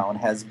broken down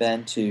has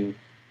been to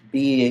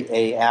be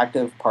a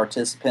active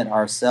participant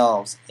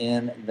ourselves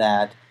in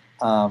that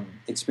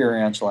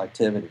experiential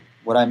activity.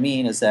 What I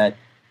mean is that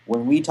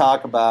when we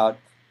talk about,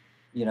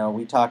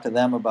 we talk to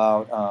them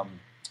about,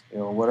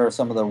 what are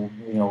some of the,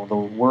 the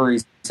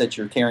worries that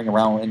you're carrying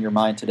around in your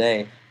mind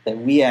today, that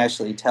we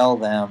actually tell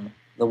them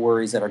the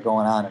worries that are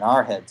going on in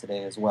our head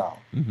today as well.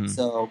 Mm-hmm.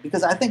 So,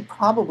 because I think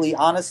probably,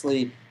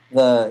 honestly,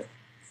 the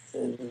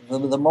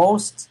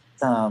most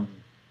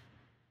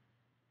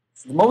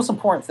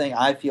important thing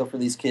I feel for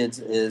these kids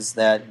is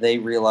that they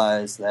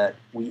realize that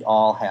we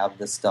all have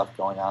this stuff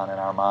going on in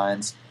our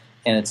minds,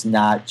 and it's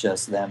not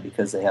just them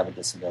because they have a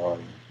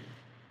disability.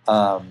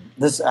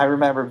 I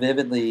remember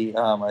vividly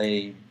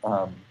a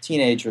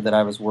teenager that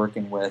I was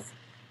working with,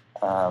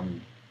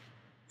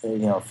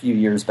 a few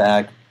years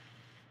back,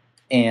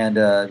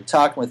 and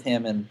talking with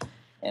him and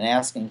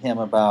asking him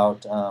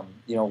about,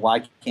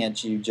 why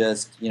can't you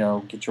just,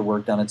 get your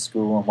work done at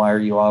school, and why are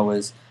you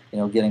always,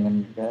 getting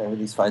in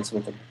these fights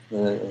with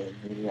the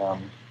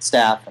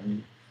staff?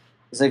 And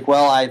he's like,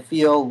 well, I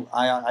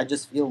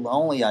just feel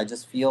lonely. I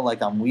just feel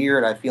like I'm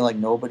weird. I feel like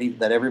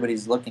that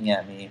everybody's looking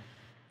at me.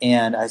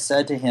 And I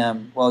said to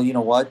him, well, you know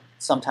what?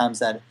 Sometimes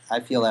that I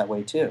feel that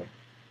way too.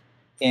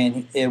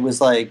 And it was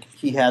like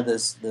he had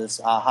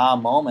this aha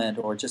moment,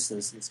 or just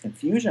this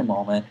confusion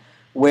moment,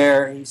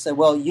 where he said,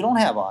 well, you don't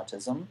have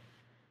autism.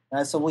 And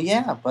I said, well,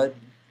 yeah, but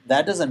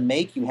that doesn't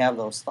make you have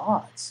those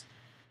thoughts.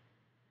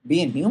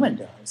 Being human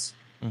does.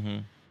 Mm-hmm.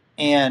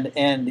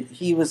 And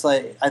he was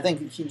like, I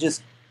think he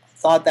just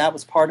thought that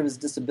was part of his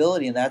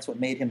disability, and that's what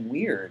made him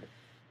weird.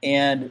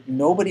 And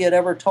nobody had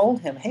ever told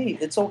him, hey,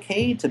 it's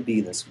okay to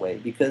be this way,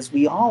 because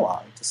we all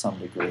are to some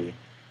degree.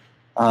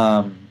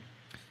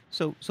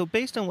 So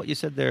based on what you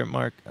said there,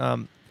 Mark,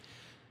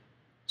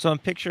 so I'm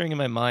picturing in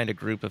my mind a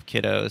group of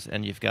kiddos,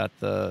 and you've got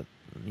the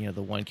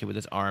one kid with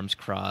his arms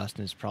crossed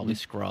and has probably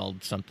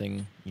scrawled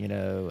something,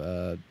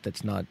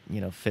 that's not,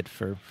 fit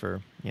for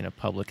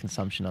public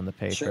consumption on the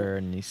paper. Sure.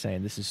 And he's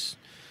saying, this is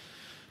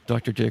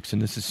Dr. Dixon,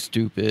 this is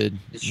stupid.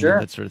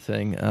 Sure. That sort of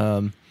thing.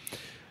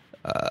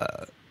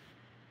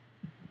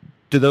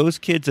 Do those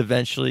kids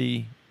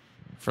eventually,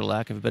 for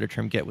lack of a better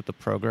term, get with the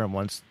program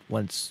once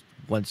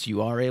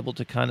you are able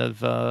to kind of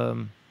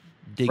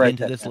dig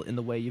into this in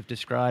the way you've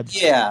described?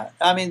 Yeah,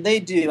 I mean, they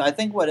do. I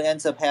think what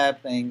ends up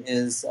happening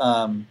is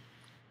the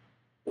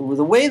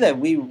way that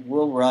we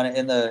will run it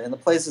in the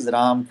places that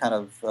I'm kind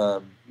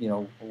of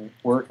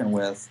working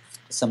with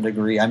to some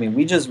degree. I mean,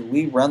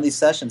 we run these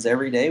sessions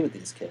every day with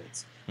these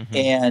kids,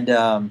 and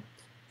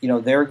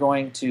they're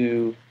going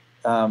to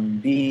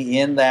be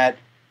in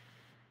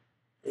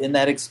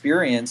that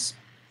experience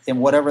in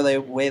whatever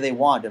way they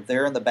want. If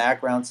they're in the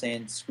background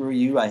saying "screw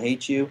you, I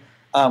hate you,"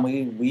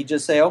 we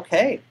just say,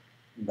 "Okay,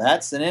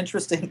 that's an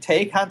interesting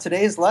take on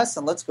today's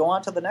lesson. Let's go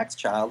on to the next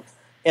child."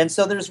 And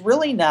so there's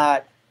really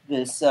not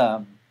this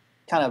kind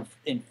of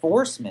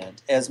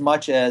enforcement as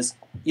much as,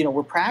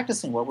 we're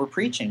practicing what we're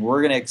preaching.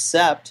 We're going to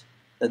accept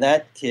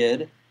that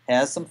kid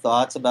has some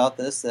thoughts about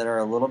this that are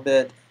a little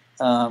bit,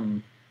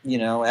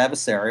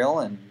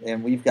 adversarial,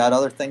 and we've got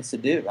other things to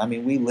do. I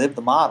mean, we live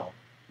the model.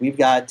 We've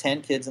got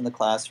 10 kids in the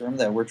classroom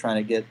that we're trying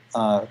to get,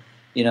 to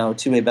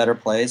a better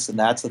place, and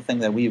that's the thing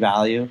that we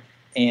value.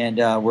 And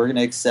we're going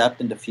to accept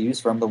and diffuse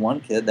from the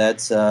one kid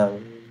that's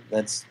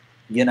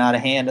getting out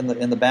of hand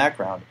in the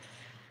background.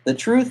 The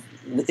truth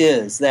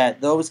is that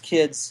those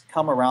kids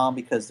come around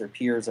because their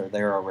peers are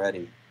there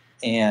already,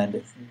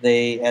 and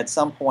they, at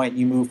some point,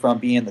 you move from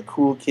being the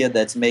cool kid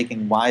that's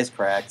making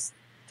wisecracks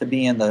to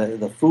being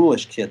the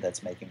foolish kid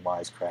that's making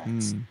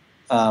wisecracks.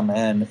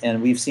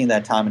 And we've seen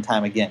that time and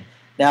time again.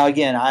 Now,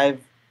 again,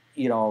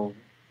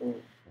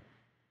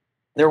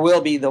 there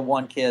will be the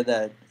one kid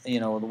that, the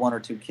one or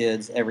two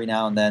kids every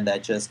now and then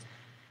that just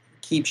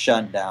keep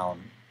shutting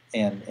down.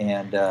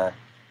 And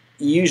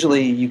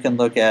usually you can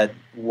look at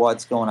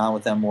what's going on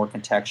with them more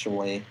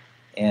contextually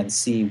and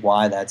see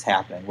why that's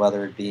happening,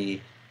 whether it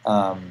be,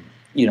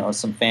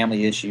 some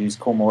family issues,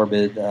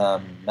 comorbid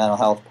mental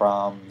health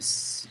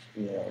problems,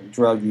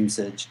 drug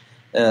usage.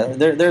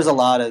 There's a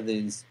lot of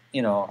these,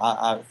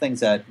 things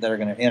that are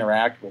going to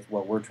interact with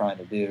what we're trying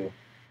to do.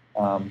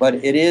 But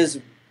it is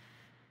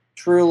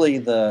truly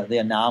the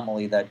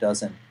anomaly that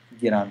doesn't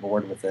get on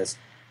board with this.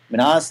 I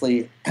mean,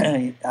 honestly,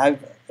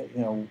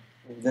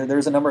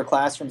 there's a number of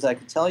classrooms I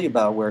could tell you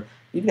about where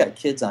you've got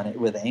kids on it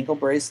with ankle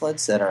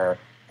bracelets that are,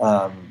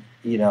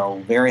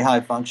 very high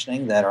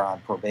functioning, that are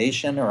on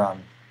probation or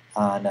on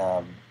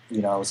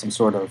some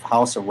sort of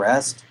house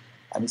arrest.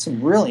 I mean,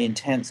 some really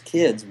intense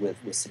kids with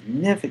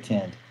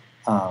significant,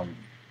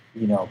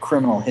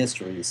 criminal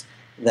histories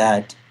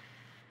that,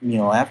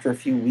 after a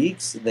few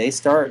weeks, they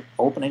start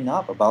opening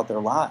up about their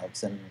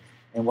lives, and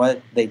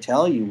what they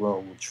tell you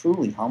will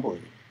truly humble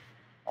you,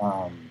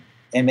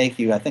 and make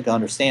you, I think,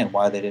 understand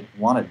why they didn't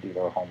want to do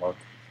their homework.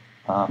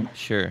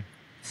 Sure.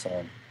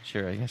 So.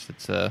 Sure. I guess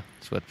it's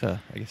what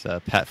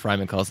Pat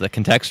Fryman calls the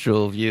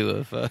contextual view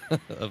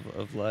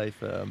of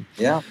life.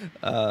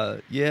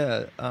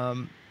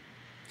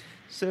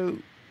 So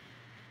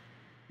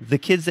the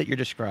kids that you're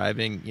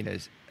describing,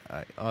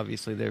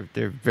 obviously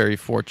they're very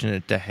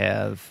fortunate to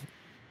have,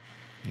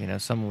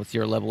 someone with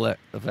your level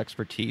of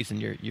expertise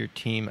and your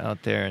team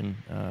out there in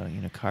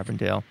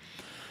Carbondale.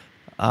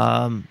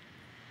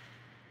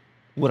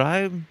 What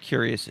I'm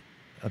curious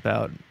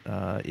about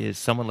is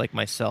someone like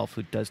myself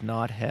who does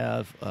not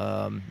have,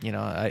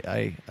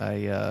 I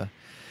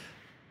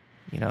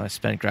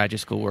spent graduate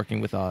school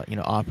working with,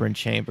 opera and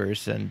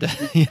chambers and,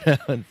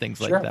 and things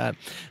Sure. like that.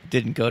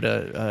 Didn't go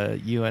to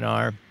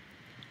UNR.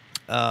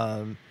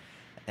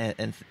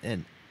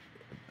 And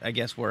I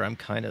guess where I'm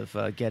kind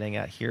of getting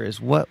at here is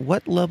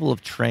what level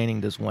of training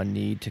does one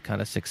need to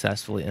kind of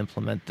successfully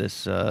implement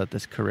this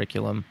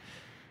curriculum?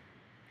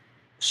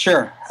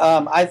 Sure.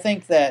 I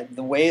think that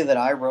the way that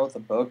I wrote the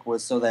book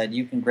was so that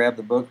you can grab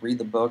the book, read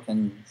the book,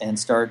 and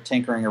start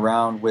tinkering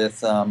around with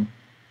the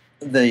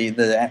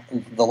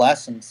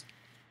lessons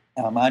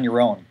on your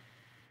own.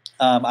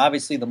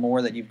 Obviously, the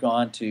more that you've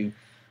gone to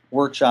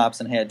workshops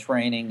and had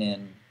training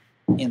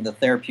in the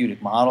therapeutic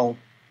model,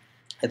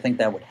 I think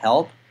that would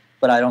help,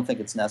 but I don't think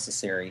it's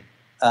necessary.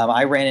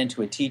 I ran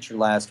into a teacher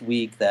last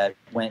week that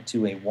went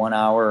to a 1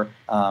 hour,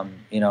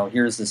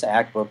 here's this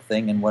ACT book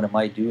thing and what it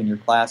might do in your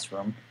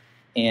classroom.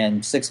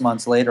 And 6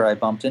 months later, I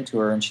bumped into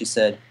her, and she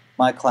said,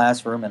 my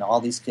classroom and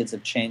all these kids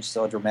have changed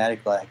so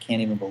dramatically, I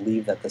can't even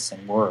believe that this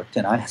thing worked.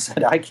 And I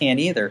said, I can't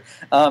either,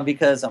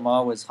 because I'm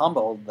always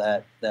humbled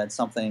that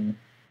something,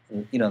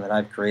 that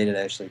I've created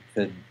actually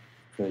could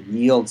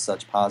yield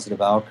such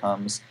positive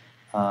outcomes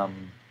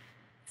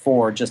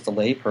for just a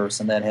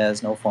layperson that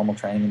has no formal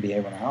training in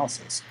behavioral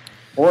analysis.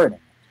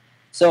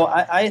 So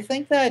I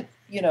think that,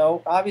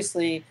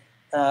 obviously,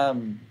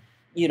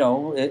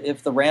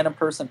 if the random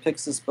person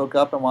picks this book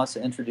up and wants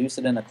to introduce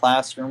it in a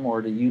classroom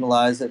or to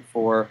utilize it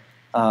for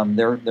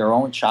their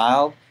own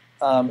child,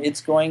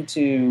 it's going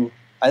to.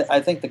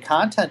 I think the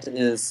content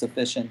is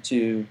sufficient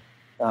to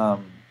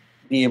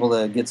be able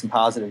to get some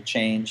positive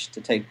change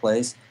to take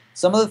place.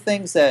 Some of the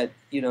things that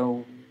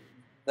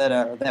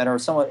that are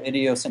somewhat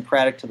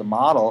idiosyncratic to the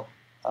model,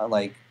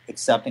 like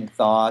accepting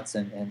thoughts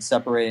and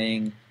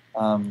separating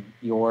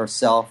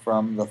yourself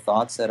from the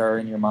thoughts that are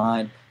in your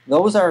mind.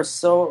 Those are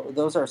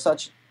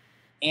such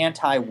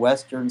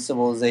anti-Western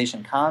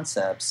civilization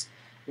concepts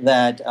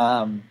that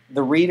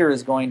the reader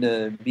is going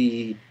to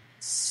be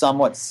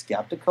somewhat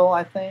skeptical,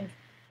 I think,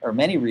 or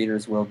many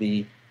readers will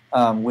be,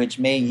 which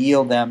may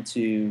yield them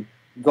to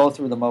go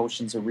through the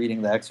motions of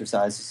reading the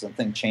exercises and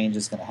think change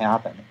is going to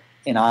happen.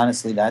 And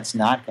honestly, that's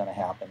not going to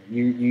happen.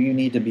 You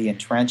need to be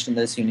entrenched in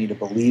this. You need to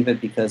believe it,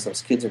 because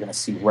those kids are going to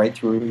see right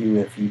through you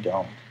if you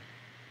don't.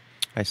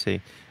 I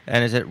see.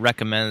 And is it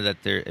recommended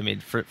that there? I mean,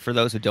 for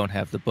those who don't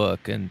have the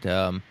book,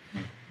 and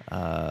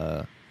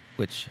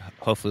which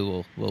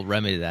hopefully we'll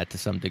remedy that to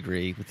some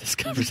degree with this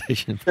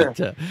conversation. Sure.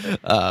 But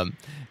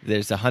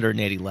there's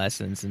 180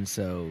 lessons, and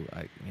so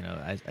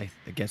I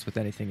guess with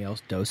anything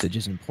else, dosage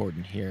is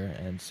important here.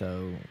 And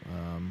so,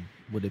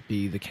 would it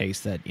be the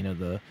case that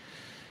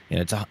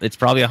it's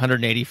probably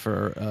 180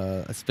 for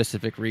a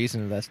specific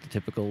reason? That's the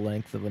typical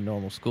length of a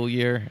normal school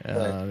year,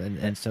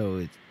 and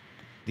so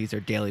these are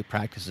daily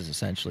practices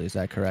essentially. Is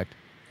that correct?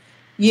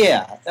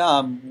 Yeah.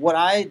 What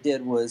I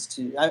did was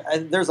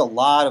there's a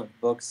lot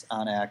of books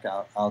on ACT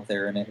out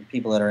there, and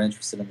people that are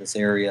interested in this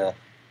area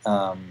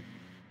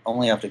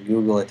only have to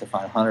Google it to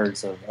find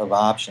hundreds of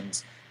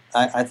options.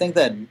 I think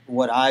that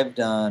what I've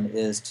done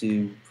is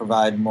to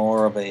provide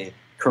more of a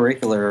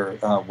curricular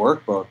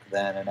workbook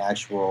than an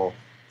actual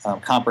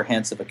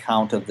comprehensive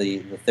account of the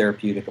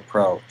therapeutic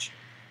approach.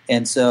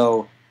 And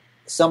so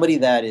somebody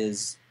that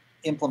is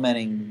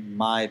implementing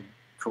my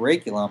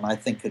curriculum, I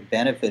think, could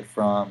benefit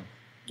from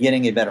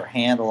getting a better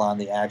handle on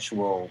the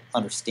actual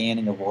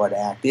understanding of what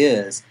ACT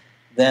is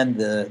than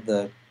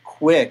the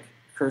quick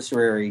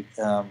cursory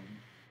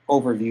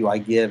overview I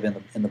give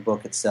in the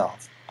book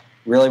itself.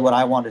 Really, what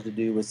I wanted to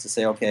do was to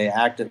say, okay,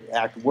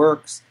 ACT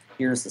works.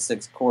 Here's the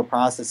 6 core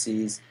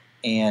processes,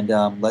 and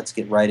let's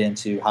get right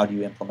into how do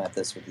you implement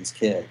this with these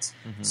kids.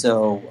 Mm-hmm.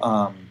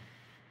 So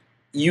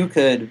you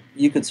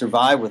could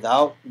survive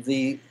without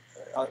the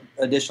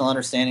additional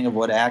understanding of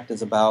what ACT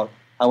is about.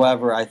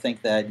 However, I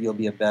think that you'll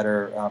be a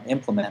better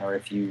implementer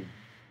if you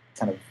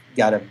kind of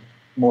got a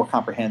more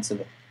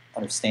comprehensive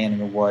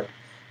understanding of what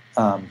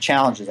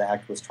challenges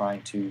ACT was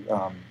trying to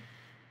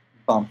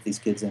bump these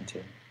kids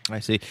into.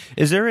 I see.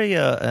 Is there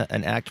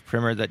an ACT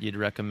primer that you'd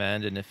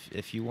recommend? And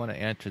if you want to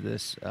answer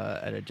this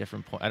at a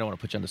different point, I don't want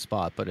to put you on the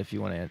spot, but if you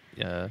want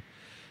to,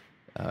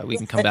 we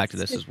can come back to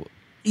this as well.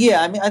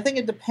 Yeah, I mean, I think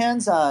it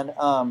depends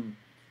on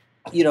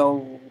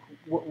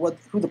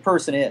who the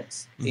person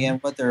is, mm-hmm.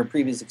 and what their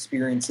previous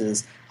experience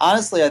is.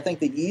 Honestly, I think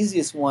the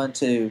easiest one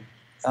to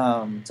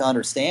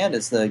understand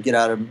is the Get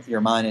Out of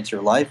Your Mind into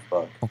Your Life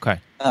book. Okay.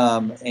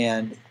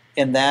 And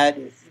that,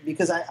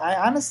 because I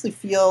honestly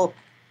feel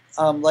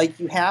like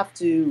you have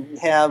to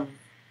have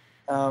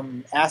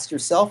asked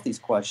yourself these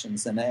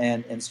questions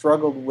and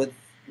struggled with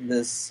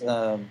this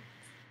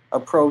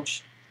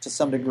approach to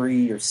some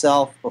degree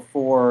yourself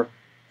before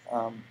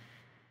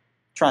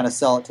trying to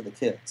sell it to the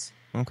kids.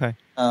 Okay.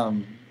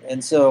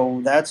 And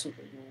so that's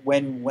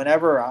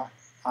whenever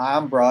I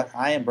am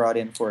brought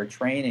in for a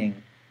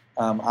training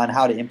on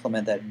how to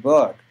implement that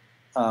book.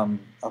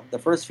 The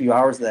first few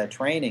hours of that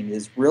training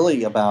is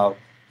really about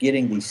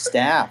getting the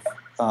staff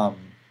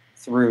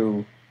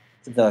through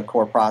the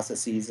core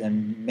processes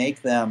and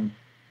make them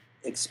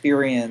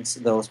experience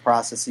those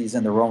processes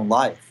in their own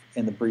life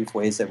in the brief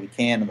ways that we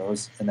can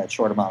in that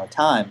short amount of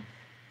time.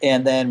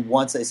 And then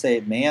once they say,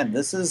 man,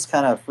 this is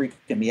kind of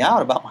freaking me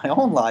out about my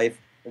own life,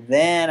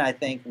 then I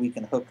think we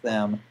can hook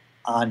them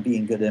on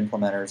being good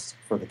implementers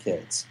for the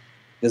kids.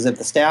 Because if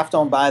the staff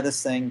don't buy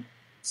this thing,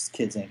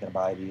 kids ain't going to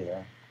buy it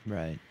either.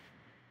 Right.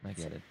 I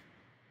get it.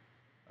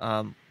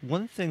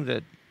 One thing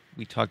that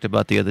we talked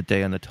about the other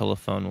day on the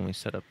telephone when we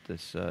set up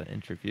this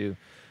interview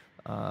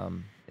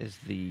is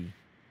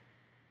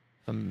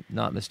if I'm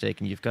not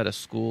mistaken, you've got a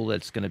school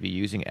that's going to be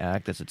using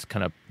ACT as its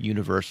kind of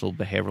universal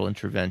behavioral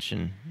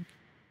intervention.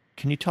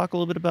 Can you talk a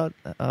little bit about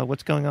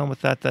what's going on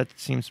with that? That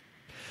seems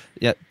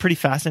pretty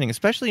fascinating,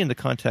 especially in the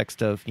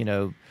context of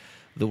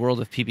the world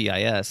of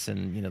PBIS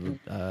and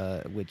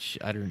which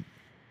I don't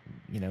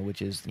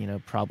which is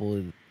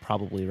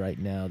probably right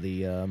now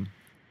the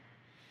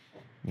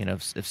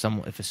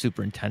if a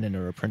superintendent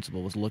or a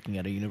principal was looking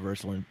at a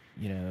universal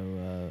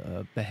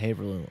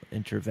behavioral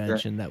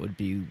intervention, sure, that would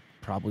be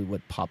probably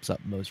what pops up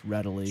most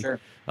readily, sure,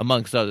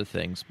 amongst other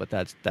things. But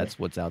that's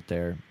what's out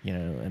there,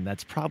 and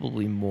that's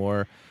probably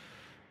more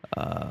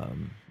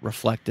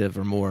reflective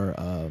or more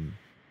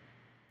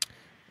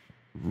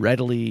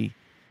readily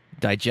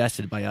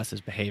digested by us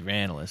as behavior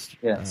analysts.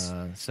 Yes.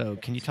 So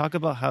can you talk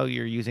about how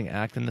you're using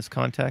ACT in this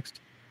context?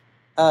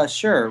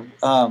 Sure.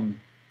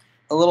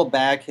 a little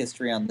back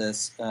history on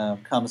this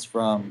comes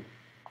from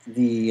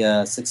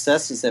the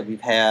successes that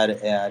we've had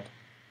at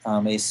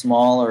a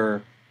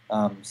smaller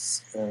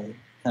kind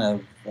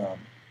of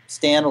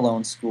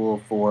standalone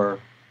school for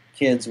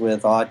kids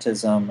with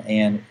autism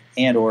and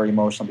or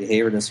emotional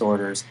behavior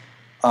disorders,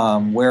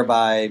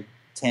 whereby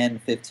 10,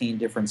 15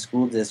 different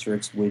school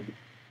districts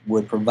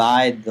would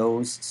provide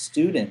those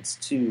students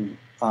to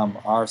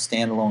our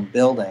standalone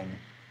building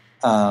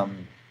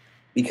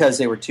because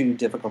they were too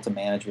difficult to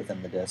manage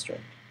within the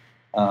district.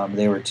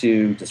 They were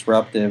too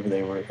disruptive.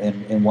 They were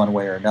in one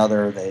way or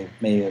another. They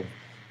may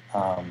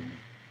have,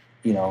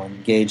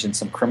 engaged in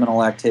some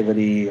criminal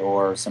activity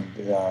or some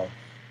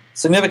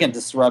significant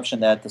disruption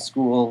that the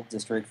school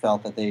district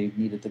felt that they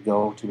needed to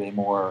go to a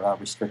more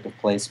restrictive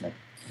placement.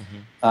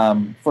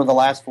 Mm-hmm. For the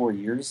last 4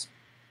 years,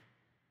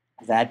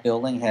 that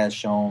building has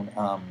shown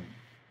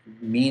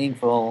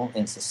meaningful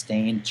and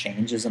sustained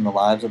changes in the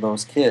lives of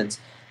those kids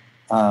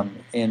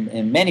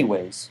in many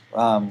ways.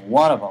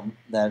 One of them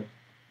that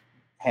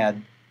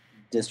had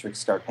districts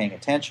start paying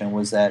attention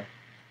was that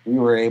we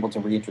were able to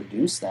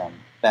reintroduce them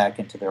back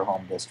into their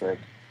home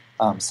district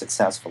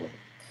successfully.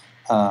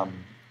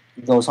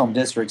 Those home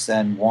districts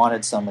then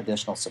wanted some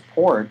additional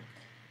support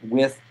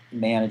with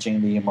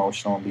managing the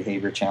emotional and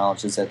behavior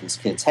challenges that these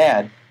kids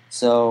had.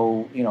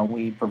 So,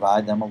 we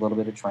provide them a little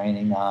bit of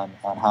training on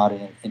how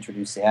to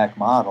introduce the ACT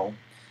model.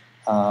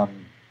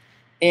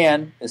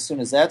 And as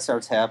soon as that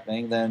starts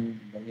happening, then,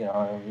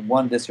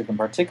 one district in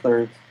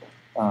particular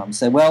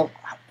said, well,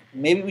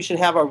 maybe we should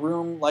have a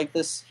room like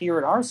this here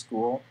at our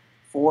school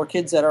for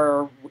kids that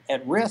are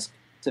at risk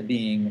to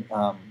being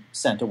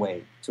sent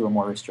away to a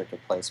more restrictive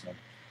placement.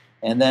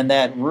 And then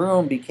that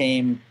room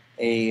became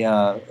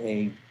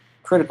a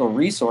critical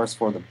resource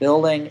for the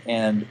building,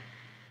 and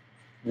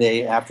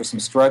they, after some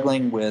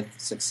struggling with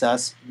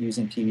success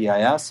using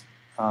PBIS,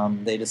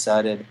 they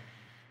decided,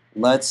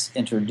 let's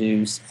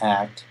introduce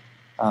ACT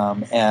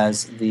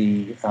as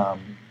the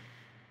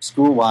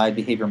school-wide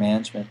behavior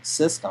management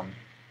system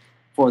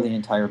for the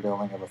entire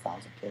building of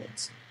 1,000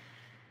 kids.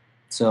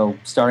 So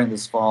starting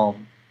this fall,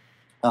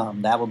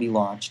 that will be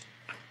launched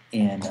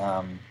in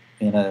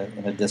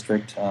a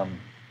district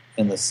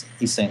in the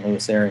East St.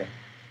 Louis area.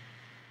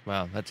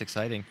 Wow, that's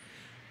exciting.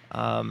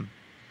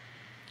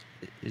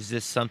 Is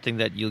this something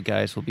that you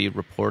guys will be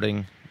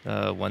reporting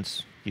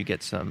once you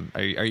get some?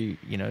 Are you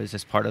is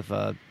this part of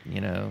an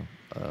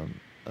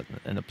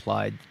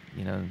applied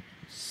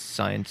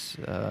science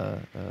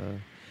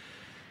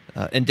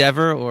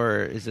endeavor,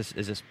 or is this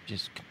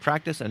just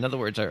practice? In other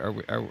words, are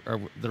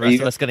the rest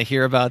of us going to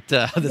hear about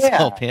how this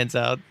all pans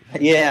out?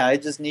 Yeah, I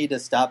just need to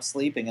stop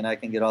sleeping and I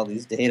can get all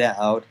these data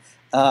out.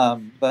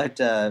 But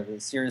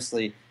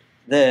seriously,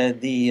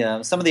 the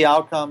some of the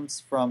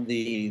outcomes from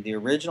the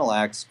original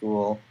ACT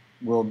school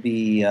will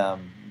be,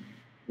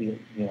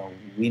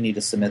 we need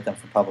to submit them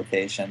for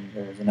publication.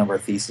 There's a number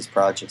of thesis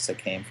projects that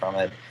came from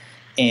it,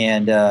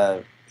 and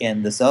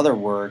this other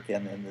work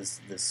and then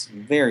this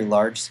very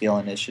large scale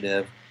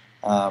initiative,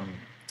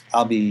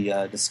 I'll be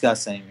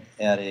discussing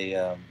at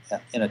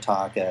in a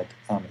talk at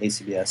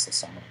ACBS this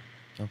summer.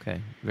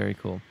 Okay, very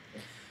cool.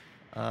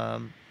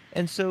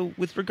 And so,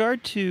 with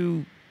regard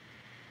to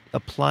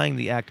applying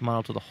the ACT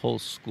model to the whole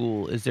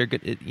school, is there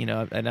good?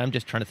 And I'm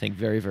just trying to think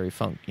very, very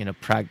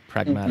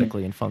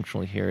pragmatically and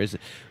functionally here.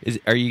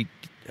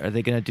 Are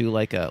they going to do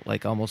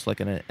almost like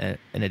an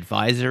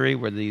advisory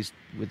where these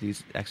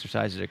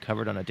exercises are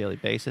covered on a daily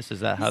basis?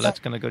 Is that how that's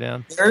going to go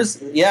down? That's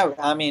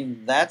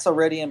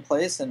already in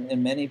place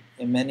in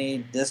many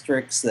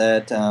districts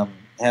that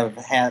have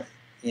had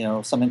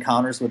some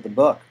encounters with the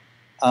book,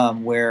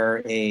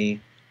 where a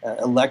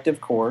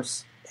elective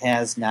course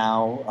is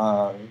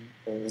now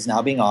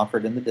being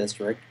offered in the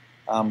district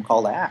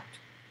called ACT,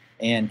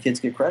 and kids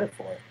get credit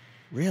for it.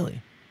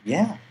 Really?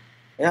 Yeah.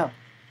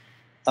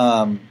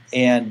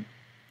 And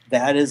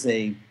that is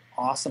a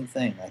awesome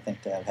thing, I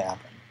think, to have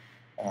happen.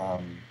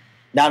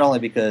 Not only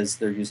because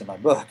they're using my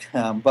book,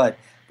 but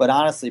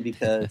honestly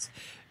because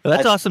well,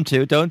 that's awesome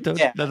too. Nothing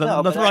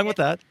wrong with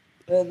that.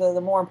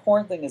 The more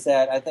important thing is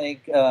that I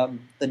think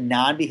the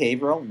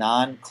non-behavioral,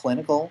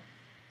 non-clinical,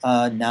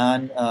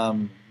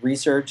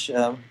 non-research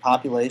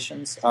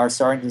populations are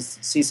starting to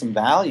see some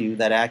value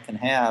that ACT can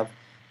have,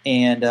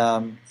 and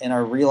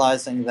are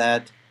realizing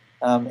that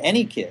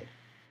any kid,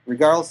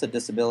 regardless of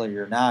disability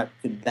or not,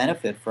 could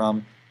benefit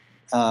from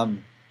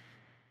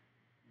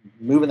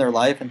moving their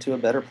life into a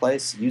better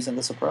place using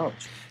this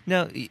approach.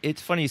 Now,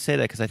 it's funny you say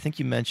that because I think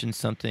you mentioned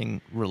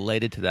something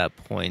related to that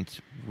point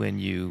when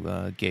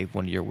you gave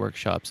one of your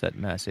workshops at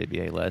Mass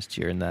ABA last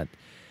year, and that,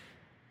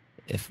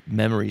 if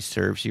memory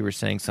serves, you were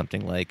saying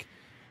something like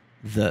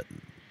the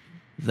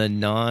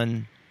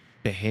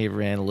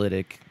non-behavior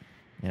analytic,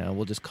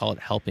 we'll just call it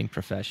helping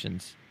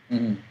professions,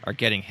 are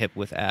getting hip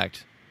with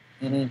ACT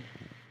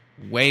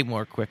way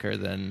more quicker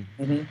than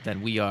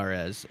we are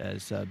as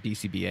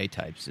BCBA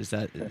types.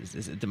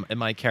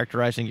 Am I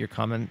characterizing your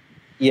comment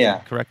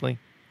correctly?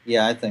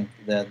 Yeah, I think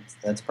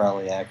that's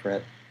probably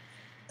accurate.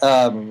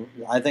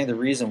 I think the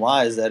reason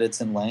why is that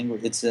it's in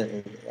language.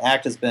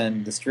 ACT has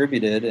been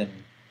distributed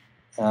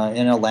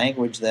in a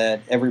language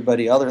that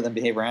everybody other than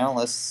behavior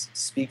analysts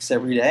speaks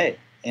every day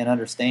and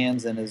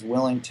understands and is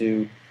willing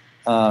to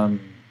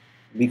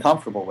be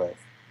comfortable with.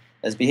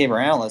 As behavior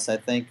analysts, I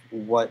think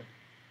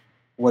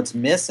what's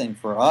missing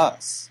for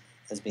us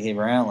as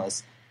behavior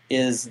analysts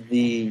is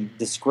the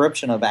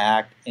description of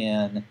ACT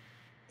in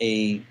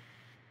a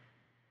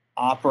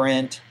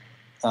operant,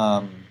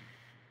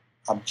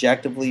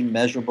 objectively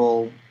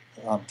measurable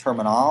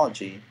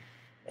terminology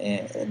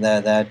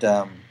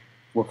that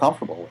we're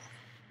comfortable with.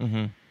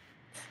 Mm-hmm.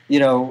 You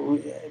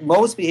know,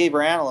 most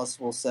behavior analysts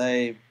will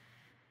say,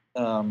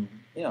 you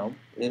know,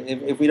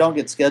 if we don't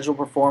get scheduled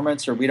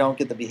performance or we don't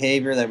get the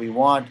behavior that we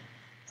want,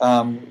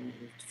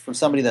 for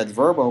somebody that's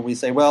verbal, we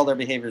say, well, their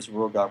behavior is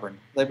rule governed.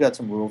 They've got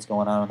some rules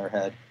going on in their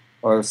head,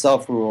 or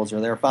self-rules, or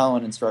they're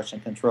following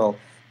instruction control.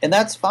 And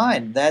that's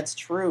fine. That's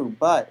true.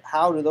 But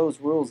how do those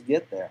rules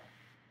get there?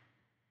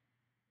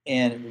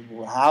 And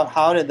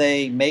how do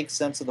they make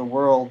sense of the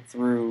world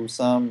through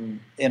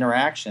some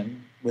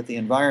interaction with the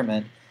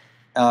environment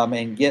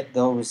and get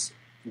those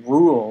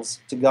rules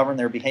to govern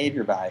their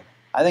behavior by?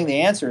 I think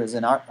the answer is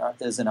in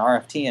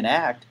RFT and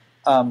ACT,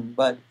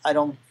 but I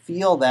don't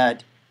feel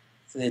that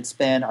it's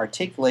been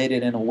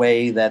articulated in a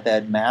way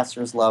that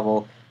master's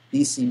level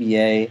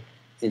BCBA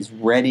is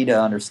ready to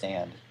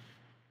understand.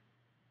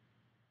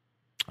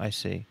 I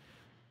see.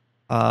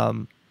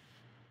 And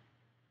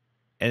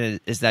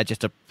is that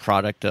just a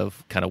product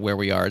of kind of where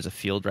we are as a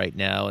field right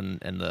now,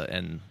 and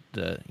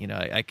the you know,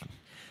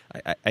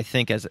 I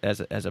think as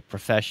a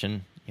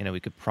profession, you know, we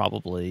could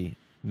probably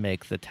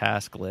make the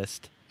task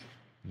list,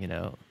 you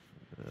know.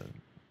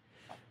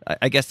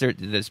 I guess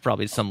there's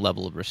probably some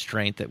level of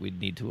restraint that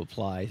we'd need to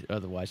apply,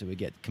 otherwise it would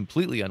get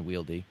completely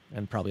unwieldy.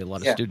 And probably a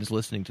lot of students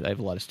listening to. I have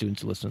a lot of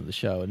students who listen to the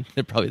show, and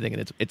they're probably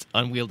thinking it's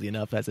unwieldy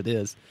enough as it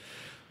is.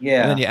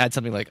 Yeah. And then you add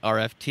something like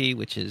RFT,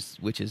 which is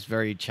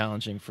very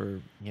challenging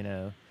for, you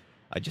know.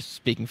 I just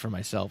speaking for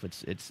myself,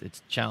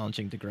 it's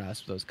challenging to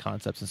grasp those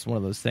concepts. It's one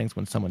of those things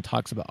when someone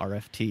talks about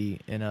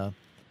RFT in a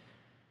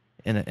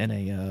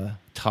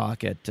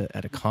talk at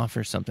a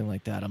conference, something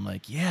like that. I'm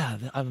like, yeah,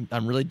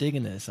 I'm really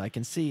digging this. I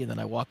can see, and then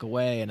I walk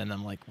away, and then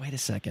I'm like, wait a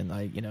second,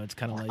 it's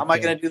kind of like, am I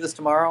going to do this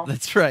tomorrow?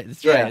 That's right.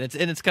 That's right.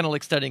 And it's kind of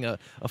like studying a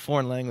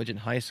foreign language in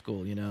high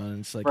school, you know.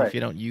 And it's like if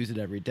you don't use it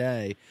every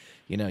day,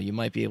 you know, you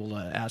might be able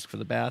to ask for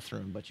the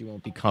bathroom, but you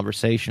won't be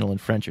conversational in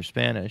French or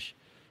Spanish.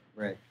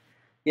 Right.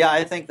 Yeah,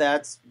 I think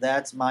that's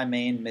my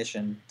main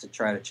mission, to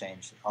try to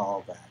change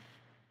all of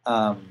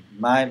that.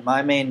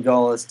 My main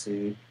goal is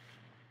to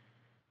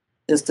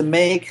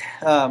make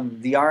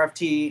the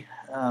RFT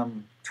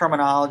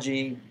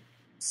terminology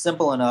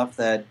simple enough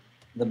that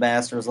the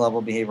master's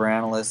level behavior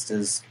analyst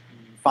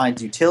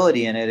finds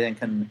utility in it and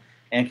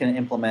can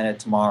implement it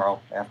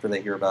tomorrow after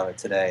they hear about it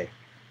today.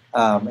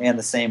 And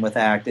the same with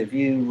ACT. If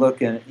you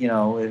look at, you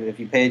know, if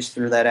you page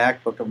through that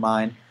ACT book of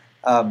mine,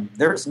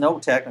 there's no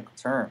technical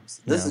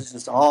terms. This is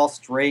just all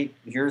straight,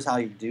 here's how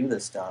you do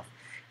this stuff.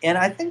 And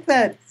I think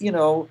that, you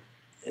know,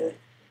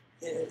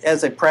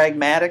 as a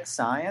pragmatic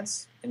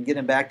science, and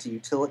getting back to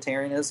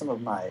utilitarianism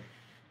of my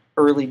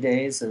early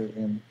days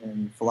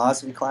in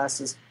philosophy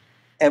classes,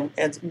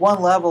 at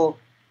one level,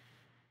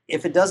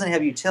 if it doesn't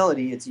have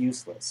utility, it's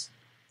useless.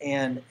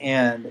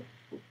 And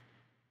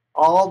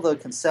all the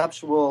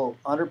conceptual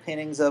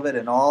underpinnings of it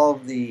and all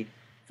of the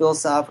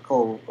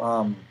philosophical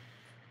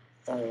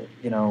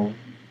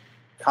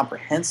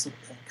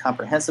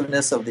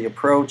comprehensiveness of the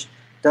approach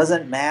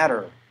doesn't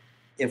matter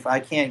if I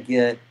can't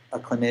get a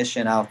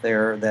clinician out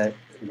there that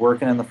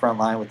working in the front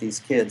line with these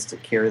kids to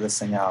carry this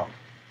thing out.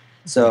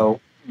 So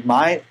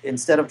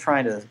instead of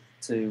trying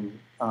to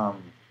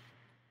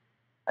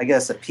I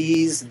guess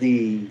appease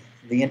the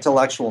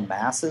intellectual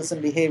masses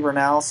in behavior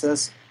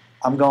analysis,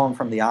 I'm going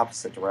from the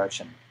opposite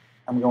direction.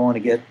 I'm going to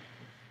get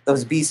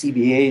those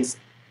BCBAs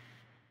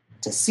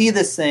to see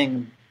this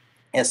thing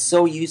as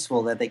so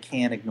useful that they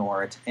can't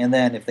ignore it. And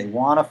then if they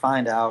want to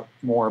find out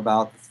more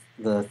about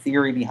the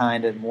theory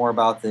behind it, more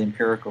about the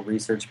empirical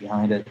research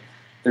behind it,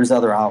 there's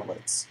other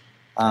outlets.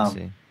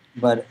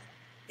 But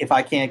if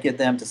I can't get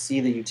them to see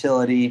the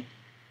utility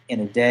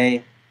in a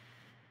day,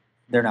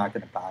 they're not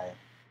going to buy it.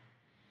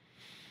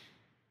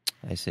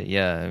 I see.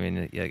 Yeah, I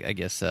mean, I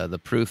guess the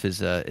proof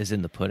is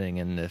in the pudding,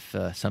 and if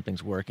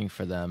something's working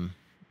for them,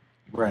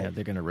 right, you know,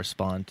 they're going to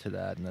respond to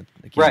that. And that,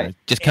 again,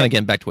 just kind of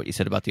getting back to what you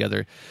said about the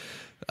other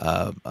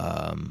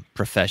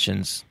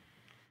professions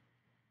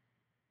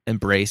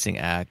embracing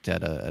ACT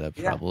at a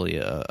probably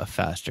a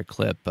faster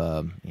clip.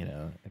 You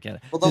know, again,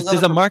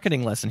 there's a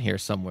marketing lesson here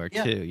somewhere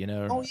too. You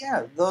know. Oh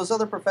yeah, those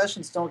other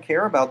professions don't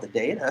care about the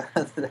data.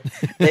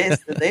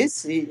 they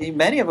see,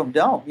 many of them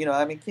don't. You know,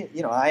 I mean,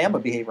 you know, I am a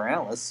behavior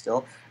analyst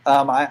still.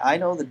 I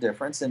know the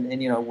difference,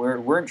 and you know,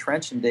 we're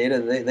entrenched in data.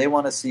 They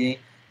want to see.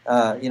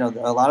 You know,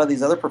 a lot of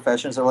these other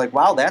professions are like,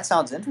 wow, that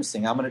sounds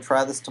interesting. I'm going to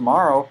try this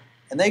tomorrow,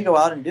 and they go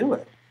out and do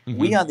it. Mm-hmm.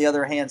 We, on the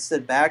other hand,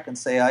 sit back and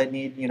say, I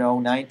need,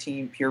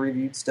 19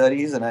 peer-reviewed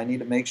studies, and I need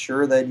to make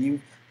sure that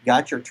you've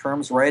got your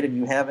terms right and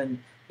you haven't,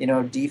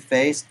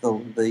 defaced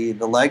the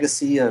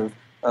legacy of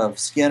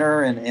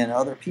Skinner and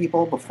other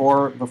people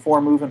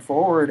before moving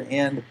forward.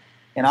 And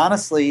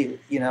honestly,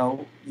 you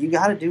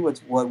got to do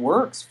what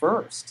works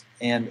first,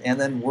 and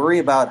then worry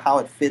about how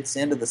it fits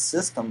into the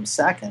system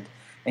second.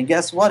 And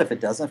guess what? If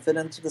it doesn't fit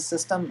into the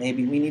system,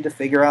 maybe we need to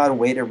figure out a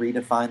way to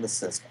redefine the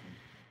system.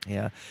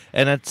 Yeah,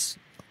 and that's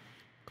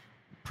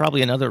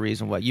probably another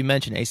reason why you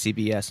mentioned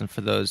ACBS, and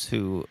for those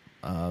who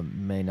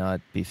may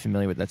not be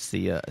familiar with, that's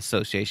the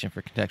Association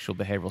for Contextual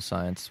Behavioral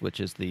Science, which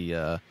is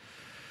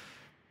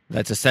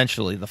that's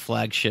essentially the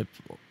flagship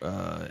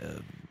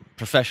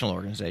professional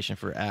organization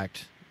for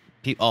ACT,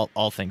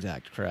 all things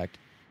ACT, correct?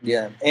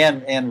 Yeah,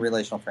 and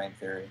relational frame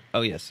theory.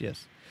 Oh yes.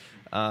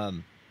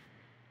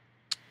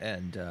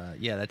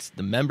 That's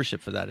the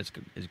membership for that is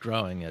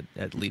growing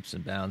at leaps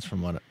and bounds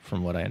from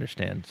what I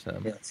understand.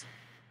 So, yes,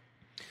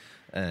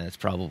 and it's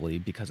probably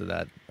because of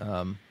that.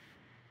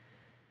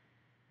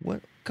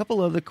 What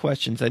couple other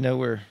questions? I know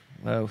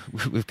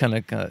we've kind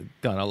of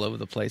gone all over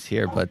the place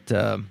here, but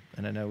and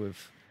I know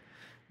we've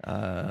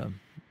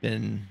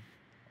been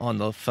on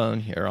the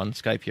phone here, on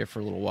Skype here for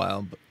a little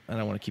while, but I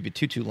don't want to keep you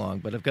too long.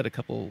 But I've got a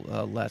couple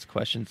last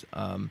questions,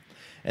 and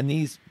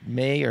these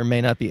may or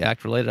may not be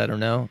ACT related. I don't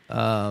know,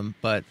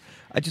 but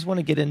I just want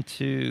to get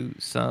into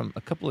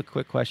a couple of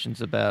quick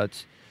questions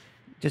about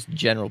just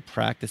general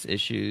practice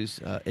issues,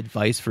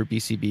 advice for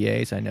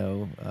BCBAs. I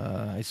know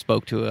I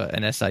spoke to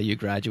an SIU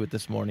graduate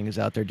this morning who's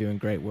out there doing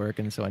great work,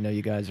 and so I know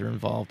you guys are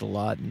involved a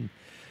lot in,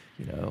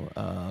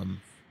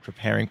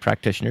 preparing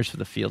practitioners for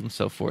the field and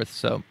so forth.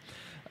 So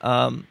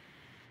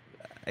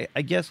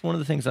I guess one of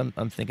the things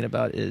I'm thinking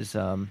about is,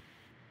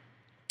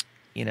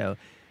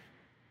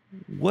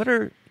 what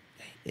are,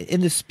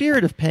 in the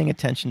spirit of paying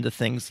attention to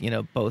things,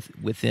 both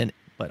within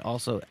but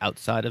also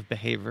outside of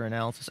behavior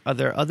analysis, are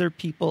there other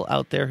people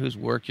out there whose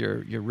work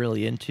you're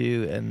really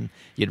into and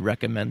you'd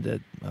recommend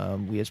that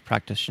we as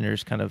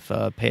practitioners kind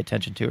of pay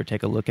attention to or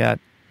take a look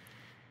at?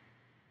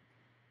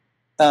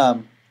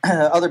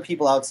 Other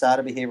people outside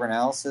of behavior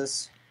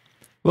analysis?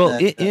 Well,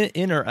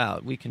 in or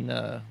out, we can.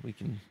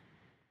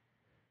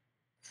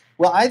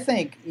 Well, I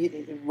think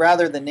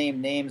rather than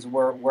name names,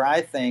 where I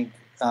think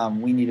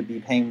we need to be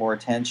paying more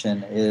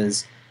attention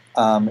is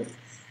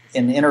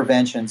in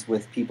interventions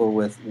with people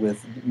with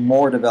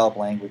more developed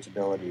language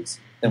abilities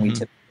than we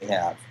typically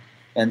have.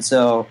 And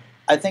so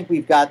I think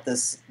we've got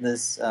this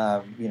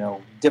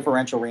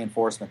differential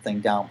reinforcement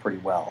thing down pretty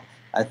well.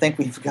 I think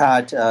we've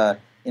got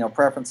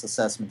preference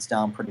assessments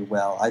down pretty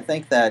well. I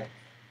think that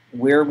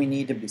where we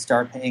need to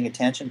start paying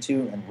attention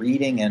to and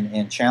reading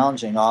and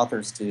challenging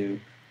authors to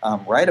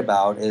write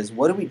about is,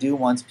 what do we do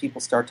once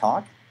people start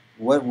talking?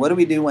 What do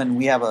we do when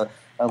we have a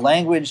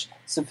language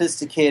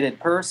sophisticated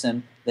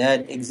person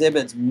that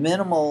exhibits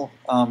minimal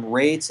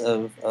rates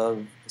of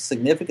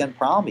significant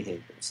problem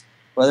behaviors,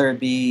 whether it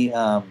be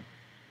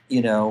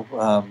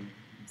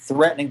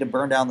threatening to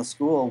burn down the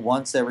school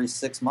once every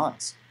 6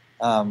 months?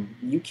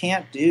 You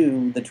can't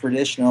do the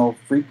traditional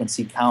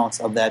frequency counts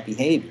of that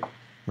behavior.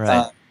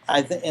 Right.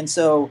 And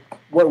so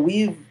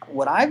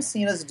what I've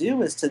seen us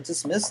do is to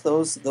dismiss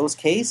those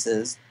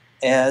cases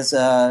as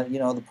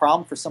the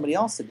problem for somebody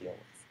else to deal with.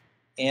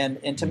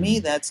 And to me,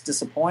 that's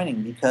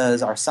disappointing,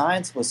 because our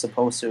science was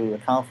supposed to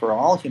account for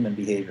all human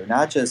behavior,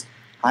 not just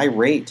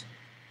high-rate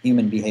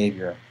human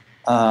behavior.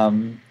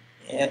 And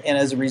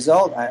as a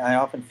result, I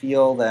often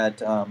feel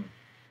that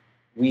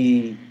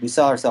we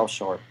sell ourselves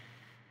short.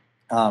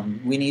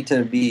 We need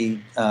to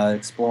be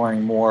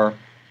exploring more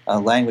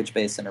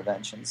language-based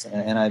interventions,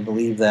 and I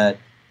believe that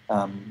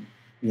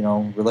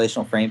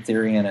relational frame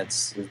theory and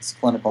its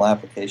clinical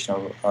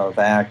application of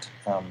ACT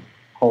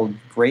hold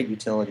great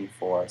utility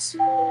for us.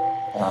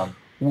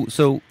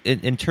 So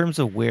in terms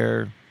of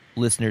where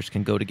listeners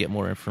can go to get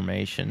more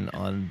information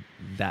on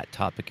that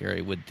topic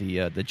area, would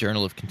the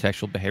Journal of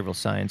Contextual Behavioral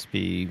Science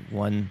be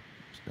one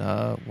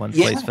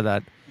place for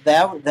that?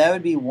 That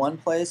would be one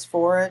place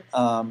for it.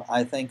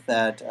 I think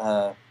that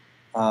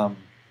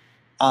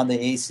on the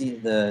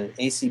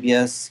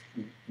ACBS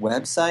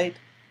website,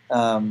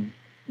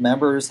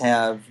 members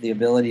have the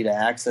ability to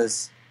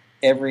access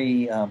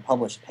every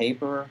published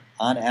paper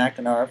on ACT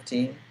and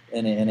RFT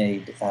in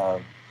a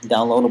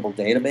downloadable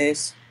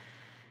database.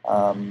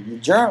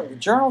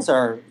 Journals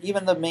are,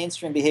 even the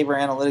mainstream behavior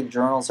analytic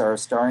journals, are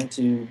starting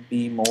to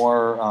be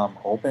more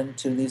open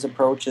to these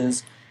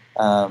approaches.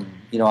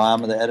 I'm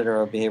the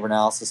editor of Behavior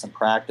Analysis and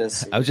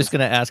Practice. I was just going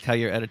to ask how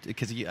you're edited,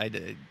 because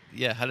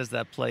how does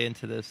that play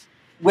into this?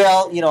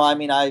 Well,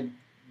 I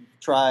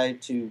try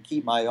to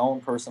keep my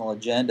own personal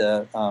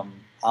agenda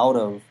out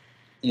of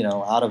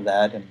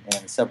that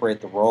and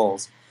separate the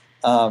roles.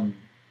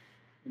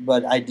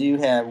 But I do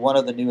have one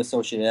of the new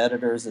associate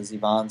editors is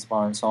Yvonne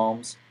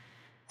Barnes-Holmes,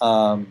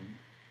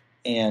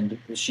 and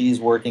she's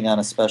working on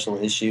a special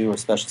issue, a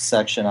special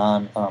section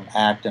on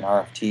ACT and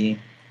RFT.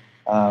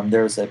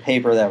 There's a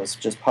paper that was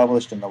just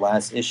published in the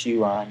last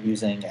issue on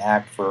using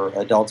ACT for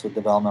adults with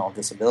developmental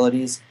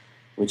disabilities,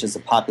 which is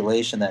a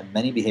population that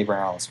many behavior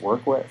analysts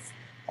work with,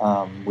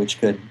 which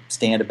could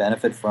stand to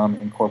benefit from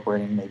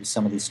incorporating maybe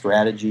some of these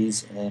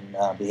strategies in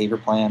behavior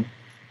plan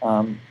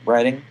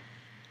writing.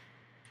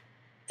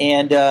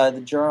 And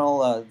the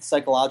journal,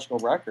 Psychological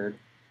Record,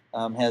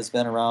 has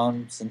been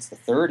around since the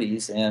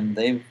 30s, and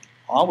they've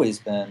always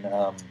been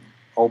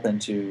open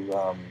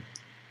to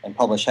and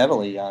publish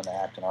heavily on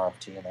ACT and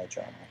RFT in that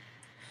journal.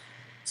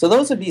 So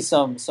those would be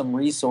some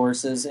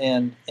resources,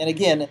 and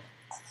again,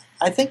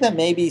 I think that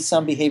maybe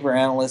some behavior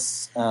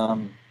analysts,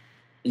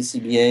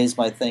 BCBAs,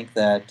 might think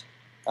that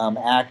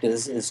ACT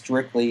is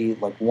strictly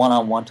like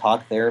one-on-one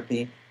talk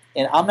therapy,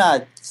 and I'm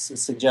not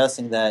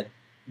suggesting that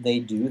they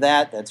do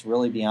that. That's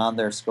really beyond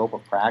their scope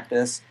of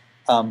practice.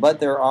 But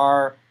there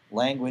are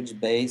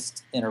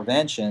language-based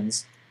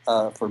interventions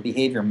for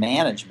behavior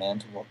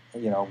management,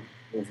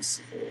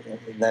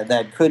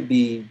 that could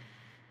be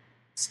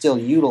still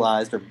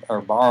utilized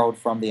or borrowed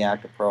from the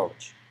ACT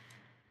approach.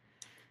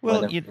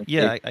 Well,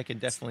 I can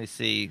definitely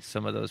see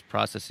some of those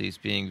processes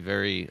being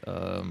very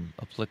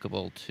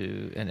applicable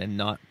to, and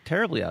not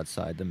terribly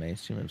outside the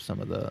mainstream of some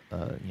of the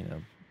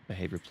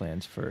behavior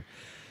plans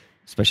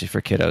especially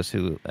for kiddos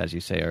who, as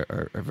you say,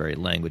 are very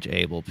language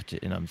able.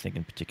 And I'm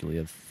thinking particularly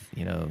of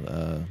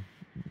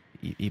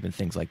even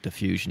things like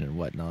diffusion and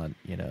whatnot.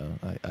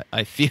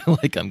 I feel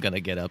like I'm going to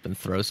get up and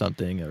throw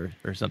something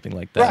or something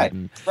like that.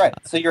 Right.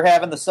 So you're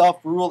having the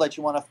self-rule that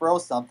you want to throw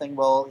something.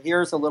 Well,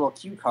 here's a little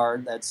cue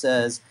card that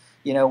says,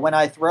 when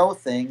I throw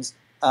things,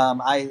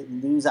 I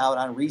lose out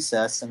on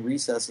recess, and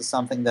recess is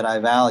something that I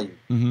value.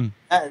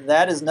 Mm-hmm.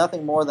 That is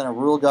nothing more than a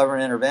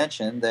rule-governed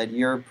intervention that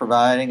you're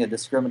providing a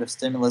discriminative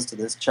stimulus to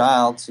this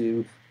child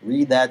to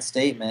read that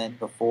statement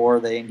before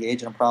they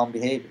engage in a problem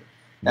behavior.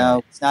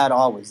 Now, It's not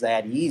always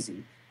that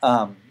easy,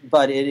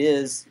 but it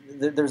is.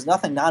 There's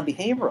nothing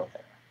non-behavioral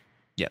there.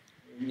 Yep.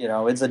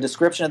 It's a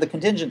description of the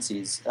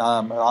contingencies,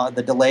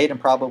 the delayed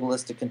and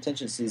probabilistic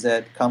contingencies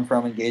that come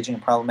from engaging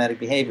in problematic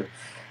behavior.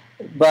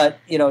 But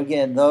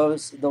again,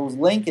 those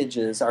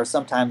linkages are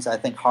sometimes, I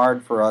think,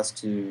 hard for us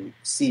to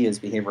see as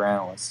behavior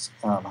analysts.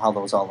 How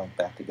those all link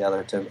back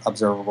together to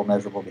observable,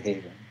 measurable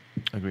behavior.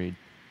 Agreed.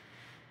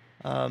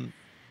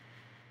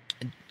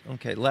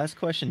 Okay, last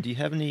question. Do you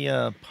have any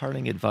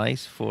parting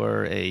advice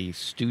for a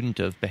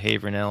student of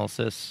behavior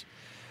analysis,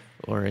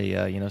 or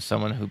a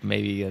someone who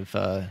maybe have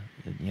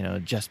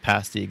just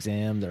passed the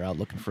exam, they're out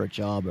looking for a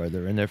job, or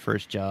they're in their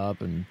first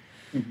job, and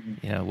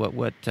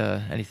what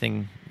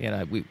anything,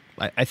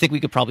 I think we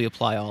could probably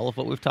apply all of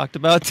what we've talked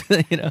about,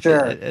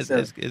 Sure. as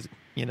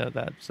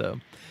that. So,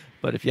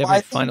 but if you have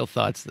any final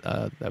thoughts,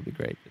 that'd be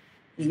great.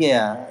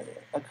 Yeah,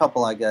 a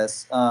couple, I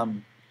guess.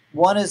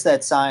 One is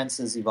that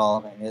science is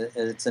evolving.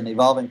 It's an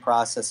evolving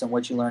process, and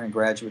what you learn in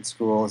graduate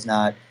school is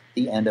not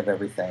the end of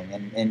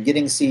everything. And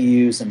getting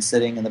CUs and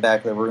sitting in the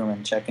back of the room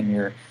and checking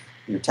your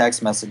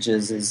text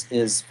messages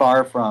is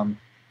far from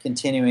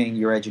continuing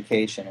your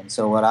education. And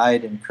so what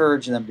I'd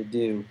encourage them to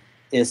do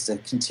is to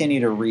continue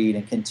to read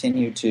and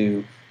continue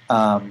to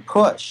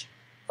push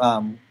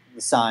the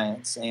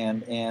science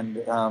and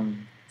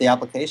the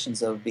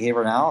applications of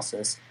behavior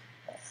analysis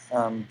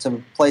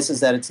to places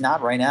that it's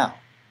not right now.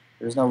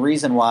 There's no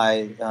reason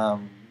why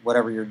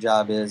whatever your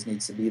job is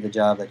needs to be the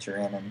job that you're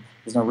in, and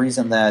there's no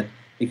reason that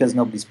because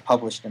nobody's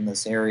published in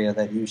this area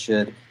that you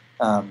should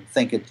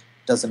think it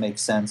doesn't make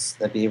sense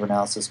that behavior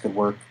analysis could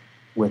work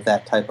with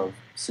that type of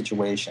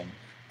situation.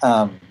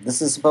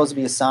 This is supposed to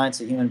be a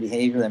science of human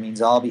behavior. That means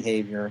all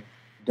behavior.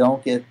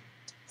 Don't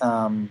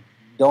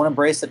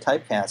embrace the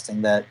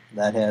typecasting that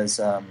has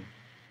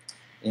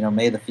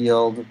made the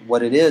field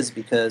what it is,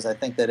 because I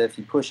think that if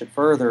you push it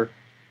further,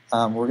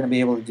 we're going to be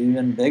able to do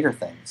even bigger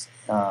things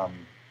out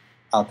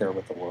there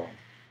with the world.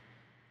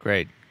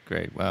 Great.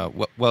 Wow.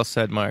 Well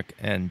said, Mark.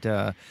 And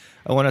I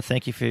want to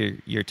thank you for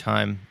your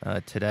time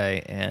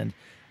today. And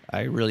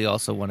I really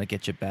also want to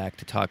get you back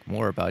to talk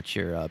more about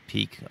your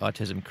Peak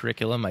Autism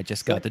curriculum. I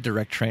just got the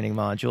direct training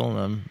module,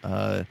 and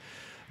I'm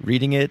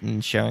reading it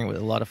and sharing it with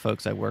a lot of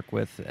folks I work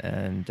with.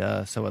 And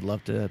so I'd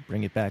love to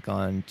bring it back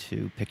on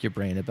to pick your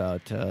brain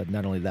about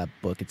not only that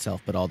book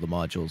itself, but all the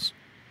modules.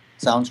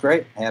 Sounds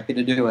great. Happy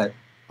to do it.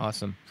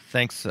 Awesome.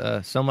 Thanks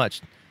so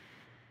much.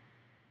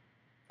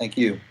 Thank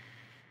you.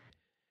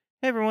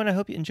 Hey, everyone. I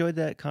hope you enjoyed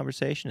that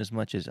conversation as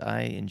much as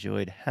I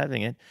enjoyed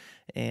having it.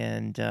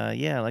 And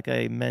like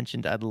I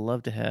mentioned, I'd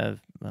love to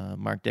have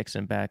Mark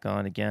Dixon back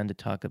on again to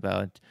talk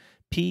about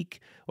peak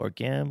or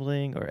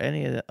gambling or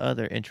any of the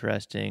other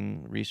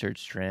interesting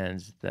research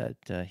strands that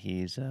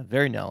he's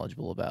very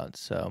knowledgeable about.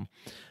 So,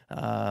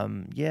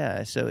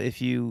 so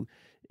if you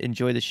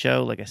enjoy the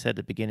show, like I said at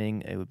the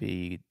beginning, it would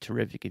be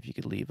terrific if you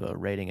could leave a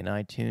rating in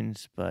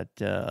iTunes. But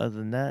other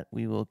than that,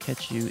 we will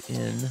catch you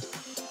in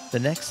the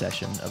next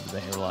session of the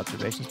Behavioral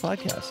Observations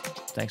Podcast.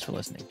 Thanks for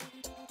listening.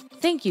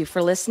 Thank you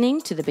for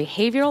listening to the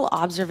Behavioral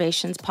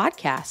Observations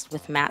Podcast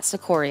with Matt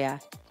Sikoria.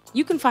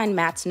 You can find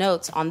Matt's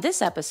notes on this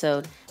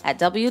episode at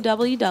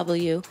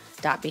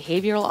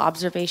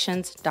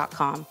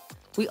www.behavioralobservations.com.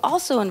 We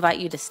also invite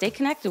you to stay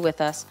connected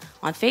with us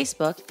on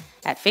Facebook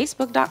at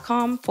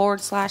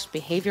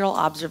facebook.com/behavioral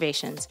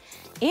observations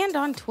and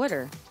on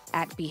Twitter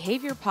at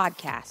Behavior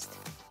Podcast.